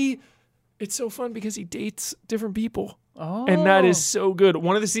 sorry. It's so fun because he dates different people. Oh. And that is so good.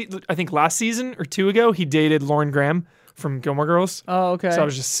 One of I think last season or 2 ago, he dated Lauren Graham from Gilmore Girls. Oh, okay. So I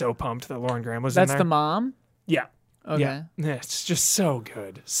was just so pumped that Lauren Graham was That's in there. the mom? Yeah. Okay. Yeah. It's just so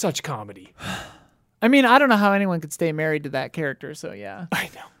good. Such comedy. I mean, I don't know how anyone could stay married to that character, so yeah. I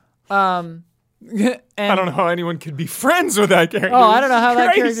know. And, I don't know how anyone could be friends with that character. Oh, I don't know how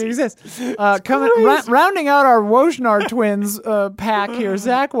that Crazy. character exists. Rounding out our Wojnar twins pack here,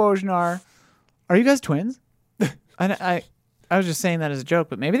 Zach Wojnar. Are you guys twins? I was just saying that as a joke,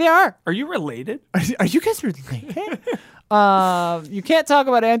 but maybe they are. Are you related? Are you guys related? You can't talk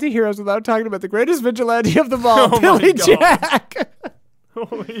about anti-heroes without talking about the greatest vigilante of them all, Oh my Billy God. Jack.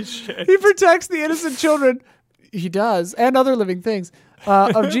 Holy shit. He protects the innocent children. He does, and other living things.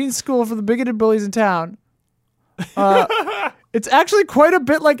 Of Gene's school for the bigoted bullies in town. It's actually quite a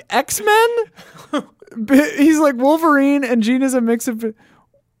bit like X-Men. He's like Wolverine, and Gene is a mix of...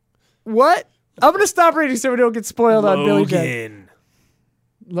 What? I'm going to stop reading so we don't get spoiled on Billy Jack.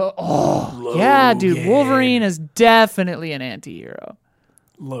 Logan. Yeah, dude. Wolverine is definitely an anti-hero.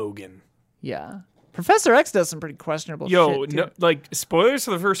 Logan. Yeah. Professor X does some pretty questionable Yo, shit. Too. no, like spoilers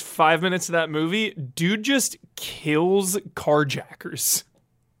for the first 5 minutes of that movie. Dude just kills carjackers.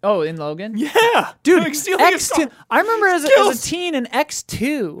 Oh, in Logan? Yeah, Dude, like stealing a X2. car. I remember as a Kills. teen in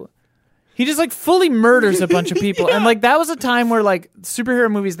X2, he just like fully murders a bunch of people. And like that was a time where like superhero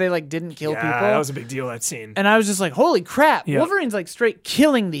movies, they like didn't kill Yeah, people. that was a big deal. That scene. And I was just like, holy crap. Yeah. Wolverine's like straight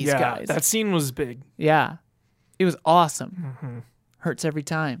killing these Yeah, guys. that scene was big. Yeah. It was awesome. Hurts every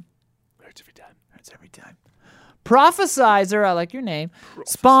time. Hurts every time. Hurts every time. Prophesizer, I like your name.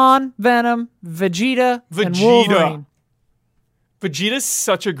 Spawn, Venom, Vegeta, and Wolverine. Vegeta's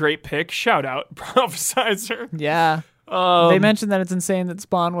such a great pick. Shout out, Prophesizer. Yeah. They mentioned that it's insane that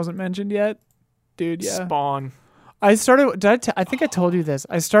Spawn wasn't mentioned yet. Dude, yeah. Spawn. I started, I think I told you this.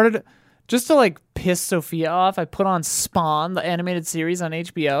 I started, just to like piss Sophia off, I put on Spawn, the animated series on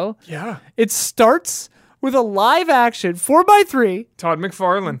HBO. Yeah. It starts with a live action 4x3. Todd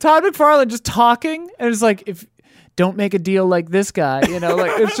McFarlane. Todd McFarlane just talking, and it's like, if don't make a deal like this guy, you know,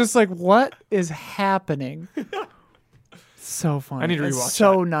 like it's just like, what is happening? So funny. I need to It's rewatch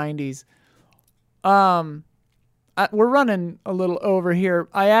so 90s. We're running a little over here.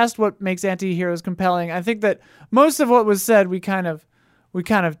 I asked what makes anti-heroes compelling. I think that most of what was said we kind of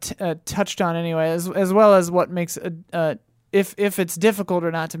touched on anyway, as well as what makes if it's difficult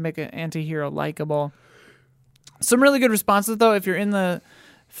or not to make an anti-hero likable. Some really good responses though. If you're in the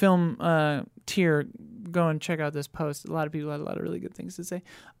film tier, go and check out this post. A lot of people had a lot of really good things to say.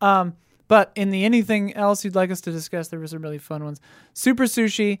 But in the anything else you'd like us to discuss, there were some really fun ones. Super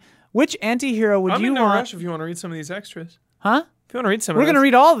Sushi. Which anti-hero would I'm you in no want? rush if you want to read some of these extras. Huh? If you want to read some We're of going to those.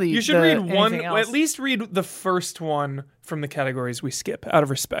 read all these. You should read one, anything else. at least read the first one from the categories we skip out of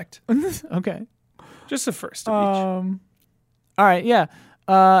respect. Okay. Just the first of each. All right, yeah.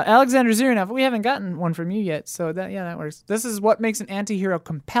 Alexander Zirinov, we haven't gotten one from you yet, so that works. This is what makes an anti-hero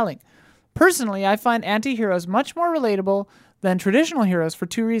compelling. Personally, I find anti-heroes much more relatable than traditional heroes for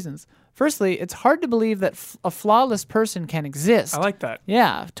two reasons. Firstly, it's hard to believe that a flawless person can exist. I like that.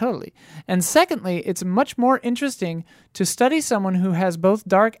 Yeah, totally. And secondly, it's much more interesting to study someone who has both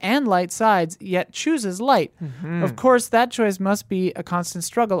dark and light sides, yet chooses light. Mm-hmm. Of course, that choice must be a constant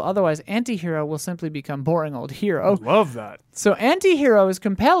struggle, otherwise anti-hero will simply become boring old hero. Love that. So anti-hero is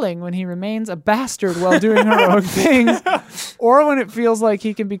compelling when he remains a bastard while doing heroic things, or when it feels like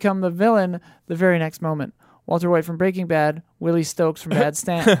he can become the villain the very next moment. Walter White from Breaking Bad, Willie Stokes from Bad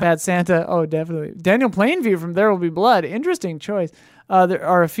Santa. Oh, definitely. Daniel Plainview from There Will Be Blood. Interesting choice. There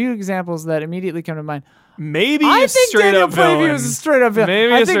are a few examples that immediately come to mind. Maybe I a think straight Daniel up villain. Plainview is a straight up villain.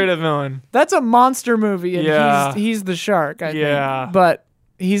 Maybe I a think straight up villain. That's a monster movie, and Yeah. he's the shark, I Yeah. think. But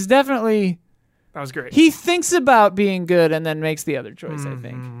he's definitely... That was great. He thinks about being good and then makes the other choice, I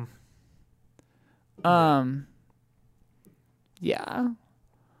think. Yeah.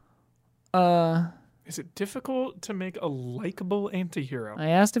 Is it difficult to make a likable anti-hero? I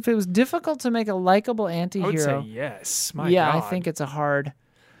asked if it was difficult to make a likable I would anti-hero. say yes. My Yeah, God. I think it's a hard...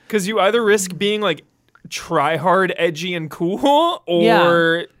 Because you either risk being like try hard, edgy, and cool,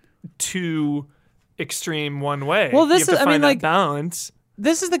 or too extreme one way. Well, this you have to is- I find mean, that like- balance.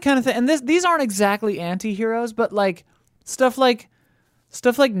 This is the kind of thing, and these aren't exactly anti-heroes, but like stuff like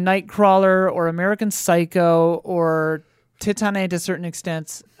Nightcrawler or American Psycho or Titane to certain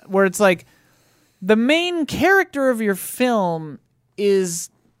extents, where it's like the main character of your film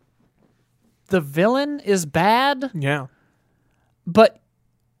is the villain is bad, Yeah. but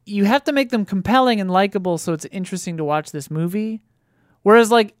you have to make them compelling and likable so it's interesting to watch this movie.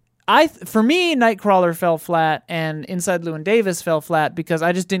 Whereas like for me, Nightcrawler fell flat and Inside Llewyn Davis fell flat because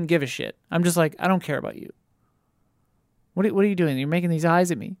I just didn't give a shit. I'm just like, I don't care about you. What are you doing? You're making these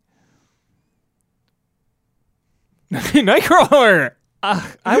eyes at me. Nightcrawler.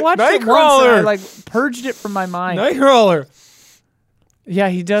 I watched it once and Nightcrawler. I like purged it from my mind. Nightcrawler. Yeah,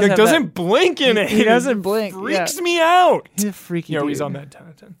 he does. Like, Have doesn't blink in it. He doesn't blink. Freaks me out. He's a freaky dude. He's on that 10 out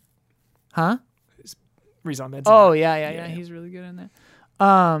of 10. Huh? He's on that. Oh yeah. He's really good in that.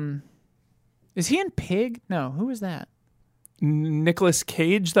 Is he in Pig? No, who is that? Nicolas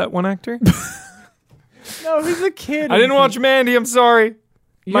Cage, that one actor. No, he's a kid. I didn't watch Mandy. I'm sorry.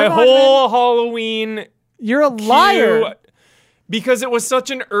 You My haven't watched whole Halloween. You're a liar. Because it was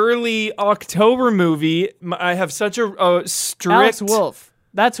such an early October movie, I have such a strict... Alex Wolff.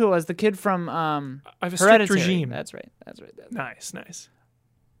 That's who it was. The kid from I have a strict Hereditary. regime. That's right. Nice.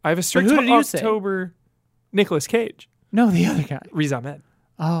 I have a strict who did you say? October... Nicolas Cage. No, the other guy. Riz Ahmed.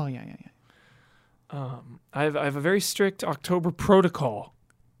 Oh, yeah. I have a very strict October protocol.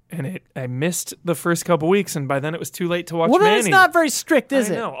 And I missed the first couple weeks, and by then it was too late to watch Well, then Mandy. it's not very strict, is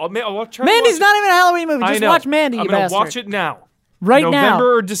I it? know. I'll try Mandy's to watch not even a Halloween movie. I Just know. watch Mandy, I'm you gonna bastard. watch it now. Right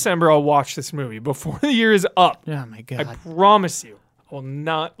November or December, I'll watch this movie before the year is up. now. Oh my I god. promise you, I will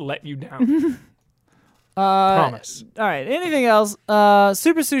not let you down. Promise. All right. Anything else?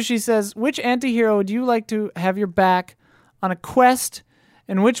 Super Sushi says, which anti-hero would you like to have your back on a quest,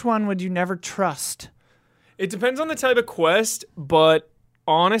 and which one would you never trust? It depends on the type of quest, but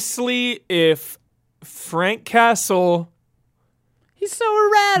honestly, if Frank Castle He's so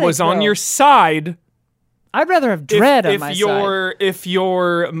erratic. was on though. your side, I'd rather have Dread on my side. if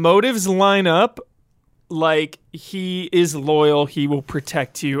your motives line up, like he is loyal, he will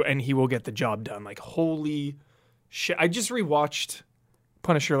protect you, and he will get the job done. Like holy shit! I just rewatched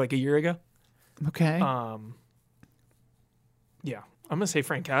Punisher like a year ago. Okay. Yeah, I'm gonna say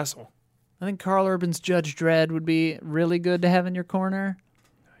Frank Castle. I think Carl Urban's Judge Dredd would be really good to have in your corner.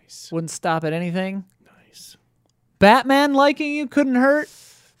 Nice, Wouldn't stop at anything. nice. Batman liking you couldn't hurt.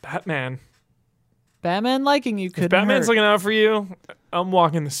 Batman. Batman liking you couldn't If Batman's hurt. looking out for you, I'm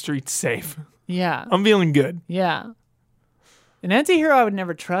walking the streets safe. Yeah. I'm feeling good. Yeah. An anti-hero I would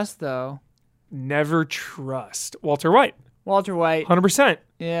never trust, though. Never trust Walter White. Walter White. 100%.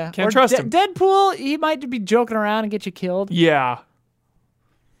 Yeah. Can't Or trust him. Deadpool, he might be joking around and get you killed. Yeah.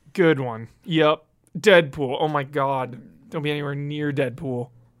 Good one. Yep. Deadpool. Oh my God. Don't be anywhere near Deadpool.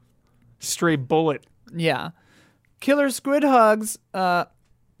 Stray bullet. Yeah. Killer Squid Hugs.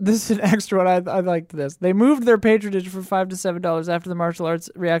 This is an extra one. I liked this. They moved their patronage from $5 to $7 after the martial arts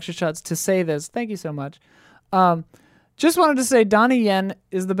reaction shots to say this. Thank you so much. Just wanted to say Donnie Yen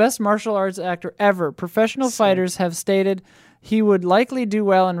is the best martial arts actor ever. Professional fighters have stated he would likely do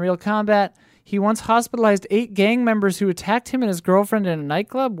well in real combat. He once hospitalized 8 gang members who attacked him and his girlfriend in a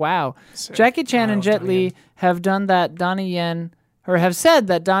nightclub. Wow. Jackie Chan and Jet Li have done that. Donnie Yen, or have said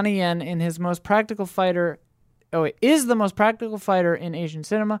that Donnie Yen in his most practical fighter. Is the most practical fighter in Asian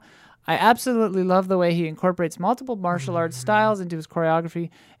cinema. I absolutely love the way he incorporates multiple martial arts styles into his choreography.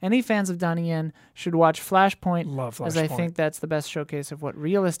 Any fans of Donnie Yen should watch Flashpoint, Love as I Flashpoint. think that's the best showcase of what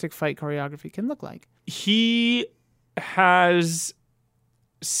realistic fight choreography can look like. He has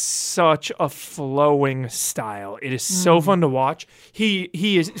such a flowing style. It is so fun to watch.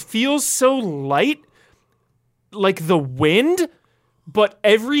 Feels so light, like the wind, but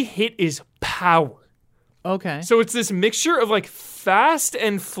every hit is power. Okay. So it's this mixture of like fast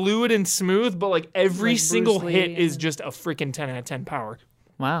and fluid and smooth, but like every Like single Bruce hit Lee is and- just a freaking 10 out of 10 power.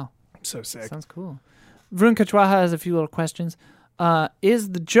 Wow. So sick. Sounds cool. Vrun Kachwaha has a few little questions.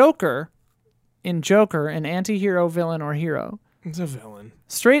 Is the Joker in Joker an anti-hero, villain, or hero? It's a villain.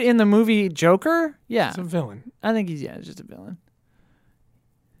 Straight in the movie Joker? Yeah. It's a villain. I think he's just a villain.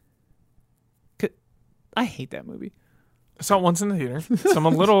 I hate that movie. I saw it once in the theater. So I'm a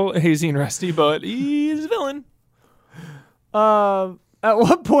little hazy and rusty, but he's a villain. At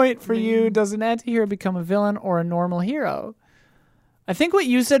what point for you does an anti-hero become a villain or a normal hero? I think what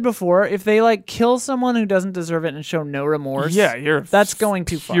you said before, if they like kill someone who doesn't deserve it and show no remorse, Yeah, that's going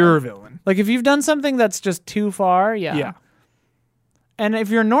too far. pure villain. Like if you've done something that's just too far, yeah. Yeah. And if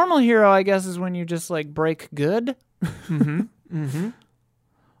you're a normal hero, I guess is when you just like break good. Is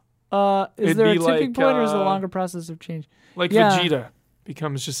It'd there a be tipping like, point or is it a longer process of change? Like Yeah. Vegeta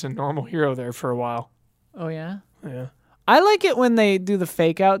becomes just a normal hero there for a while. Oh yeah. Yeah. I like it when they do the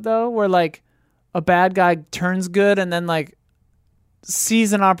fake out though, where like a bad guy turns good and then like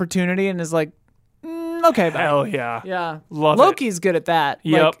sees an opportunity and is like, okay, bye. Hell yeah. Yeah, Love it. Loki's good at that.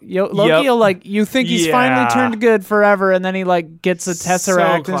 Yep. Like, Loki will like you think he's finally Yeah. turned good forever, and then he like gets a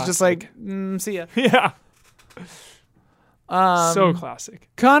tesseract and is just classic. like, see ya. Yeah. So classic.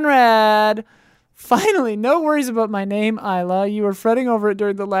 Conrad, finally, no worries about my name, Isla. You were fretting over it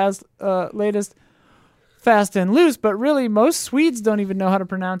during the latest Fast and Loose, but really, most Swedes don't even know how to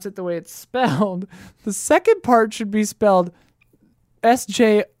pronounce it the way it's spelled. The second part should be spelled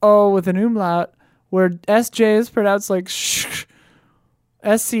SJO with an umlaut, where SJ is pronounced like SCH,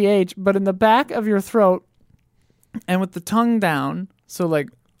 but in the back of your throat and with the tongue down, so like,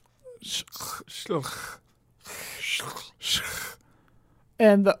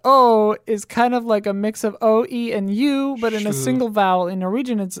 and the O is kind of like a mix of O, E, and U, but in a single vowel. In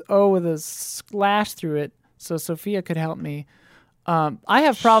Norwegian, it's O with a slash through it, so Sophia could help me. I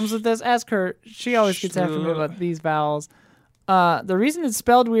have problems with this. Ask her. She always gets after me about these vowels. The reason it's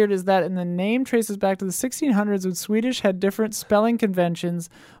spelled weird is that in the name traces back to the 1600s when Swedish had different spelling conventions,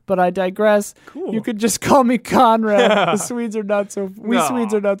 but I digress. Cool. You could just call me Conrad. The Swedes are not so, we No.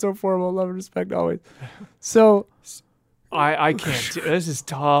 Swedes are not so formal. Love and respect always. So, I can't do this. Is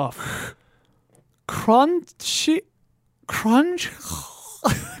tough. Crunchio?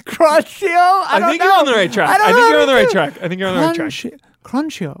 I don't think know. you're on the right track. I don't I know think how you're on to the right do- track. I think you're on the right track.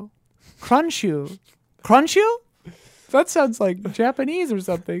 Crunchio? That sounds like Japanese or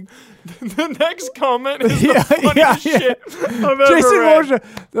something. The next comment is the funniest shit I've ever Jason read. Wojciak.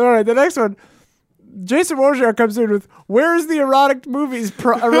 All right, the next one. Jason Wojciak comes in with, "Where's the erotic movies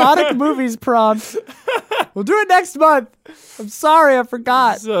prompt? We'll do it next month. I'm sorry, I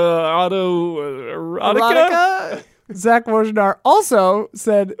forgot." It's, erotica? Zach Wojnar also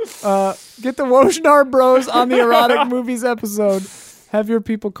said, "Get the Wojnar Bros on the erotic movies episode. Have your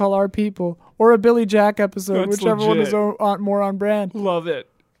people call our people, or a Billy Jack episode, That's whichever one is legit. more on brand." Love it.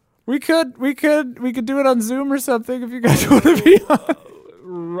 We could do it on Zoom or something if you guys want to be on.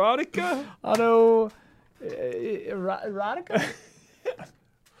 Erotica? Erotica.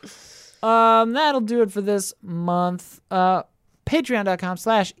 That'll do it for this month.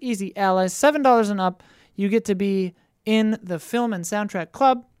 Patreon.com/EasyAllies. $7 and up. You get to be in the Film and Soundtrack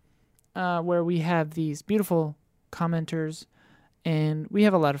Club, where we have these beautiful commenters, and we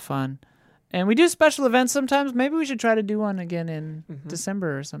have a lot of fun. And we do special events sometimes. Maybe we should try to do one again in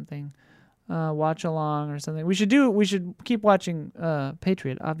December or something. Watch along or something. We should keep watching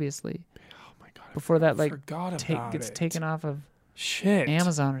Patriot, obviously. Oh my god. Before that forgot about gets it. taken off of Shit.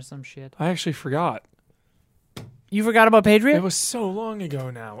 Amazon or some shit. I actually forgot. You forgot about Patriot? It was so long ago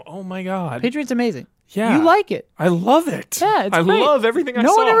now. Oh my god. Patriot's amazing. Yeah. You like it. I love it. Yeah, it's I great. love everything I saw.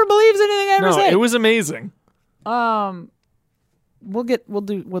 No one ever believes anything I ever No, say. it was amazing. We'll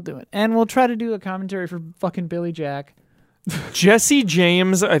do it. And we'll try to do a commentary for fucking Billy Jack Jesse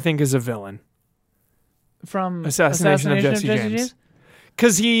James, I think, is a villain. from Assassination of Jesse James.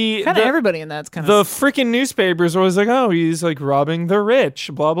 Because Kind of everybody in that's kind the of freaking newspapers were always like, oh, he's like robbing the rich,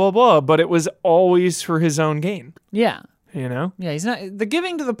 blah, blah, blah. But it was always for his own gain, yeah. you know? Yeah, he's not the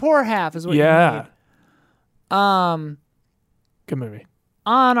giving to the poor half is what Yeah. you need. Good movie.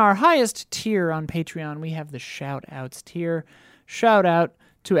 On our highest tier on Patreon, we have the shout outs tier. Shout out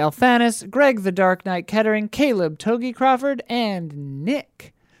to Alphanis, Greg the Dark Knight Kettering, Caleb Togi Crawford, and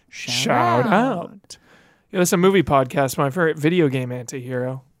Nick. Shout out. Yeah, that's a movie podcast. My favorite video game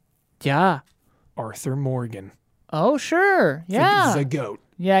anti-hero, Yeah. Arthur Morgan. Oh, sure. Yeah. The GOAT.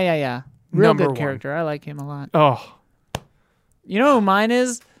 Yeah. Real Number good one. character. I like him a lot. Oh, You know who mine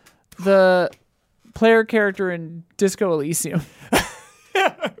is? The player character in Disco Elysium.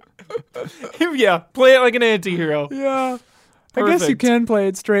 yeah. Play it like an anti-hero. Yeah. I guess you Perfect. can play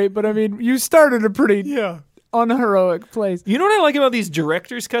it straight, but I mean, you started a pretty Yeah. unheroic place. You know what I like about these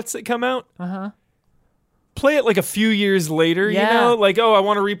director's cuts that come out? Uh-huh. Play it like a few years later, Yeah. you know? Like, oh, I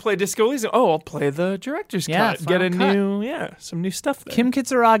want to replay Disco Elysium. Oh, I'll play the director's Yeah, cut. Get a final cut. some new stuff there. Kim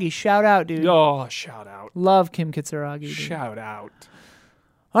Kitsuragi, shout out, dude. Oh, shout out. Love Kim Kitsuragi, dude. Shout out.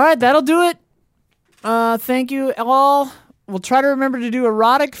 All right, that'll do it. Thank you all. We'll try to remember to do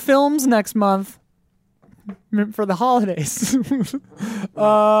erotic films next month for the holidays.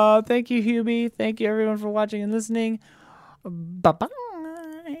 Thank you, Hubie. Thank you, everyone, for watching and listening. Bye-bye.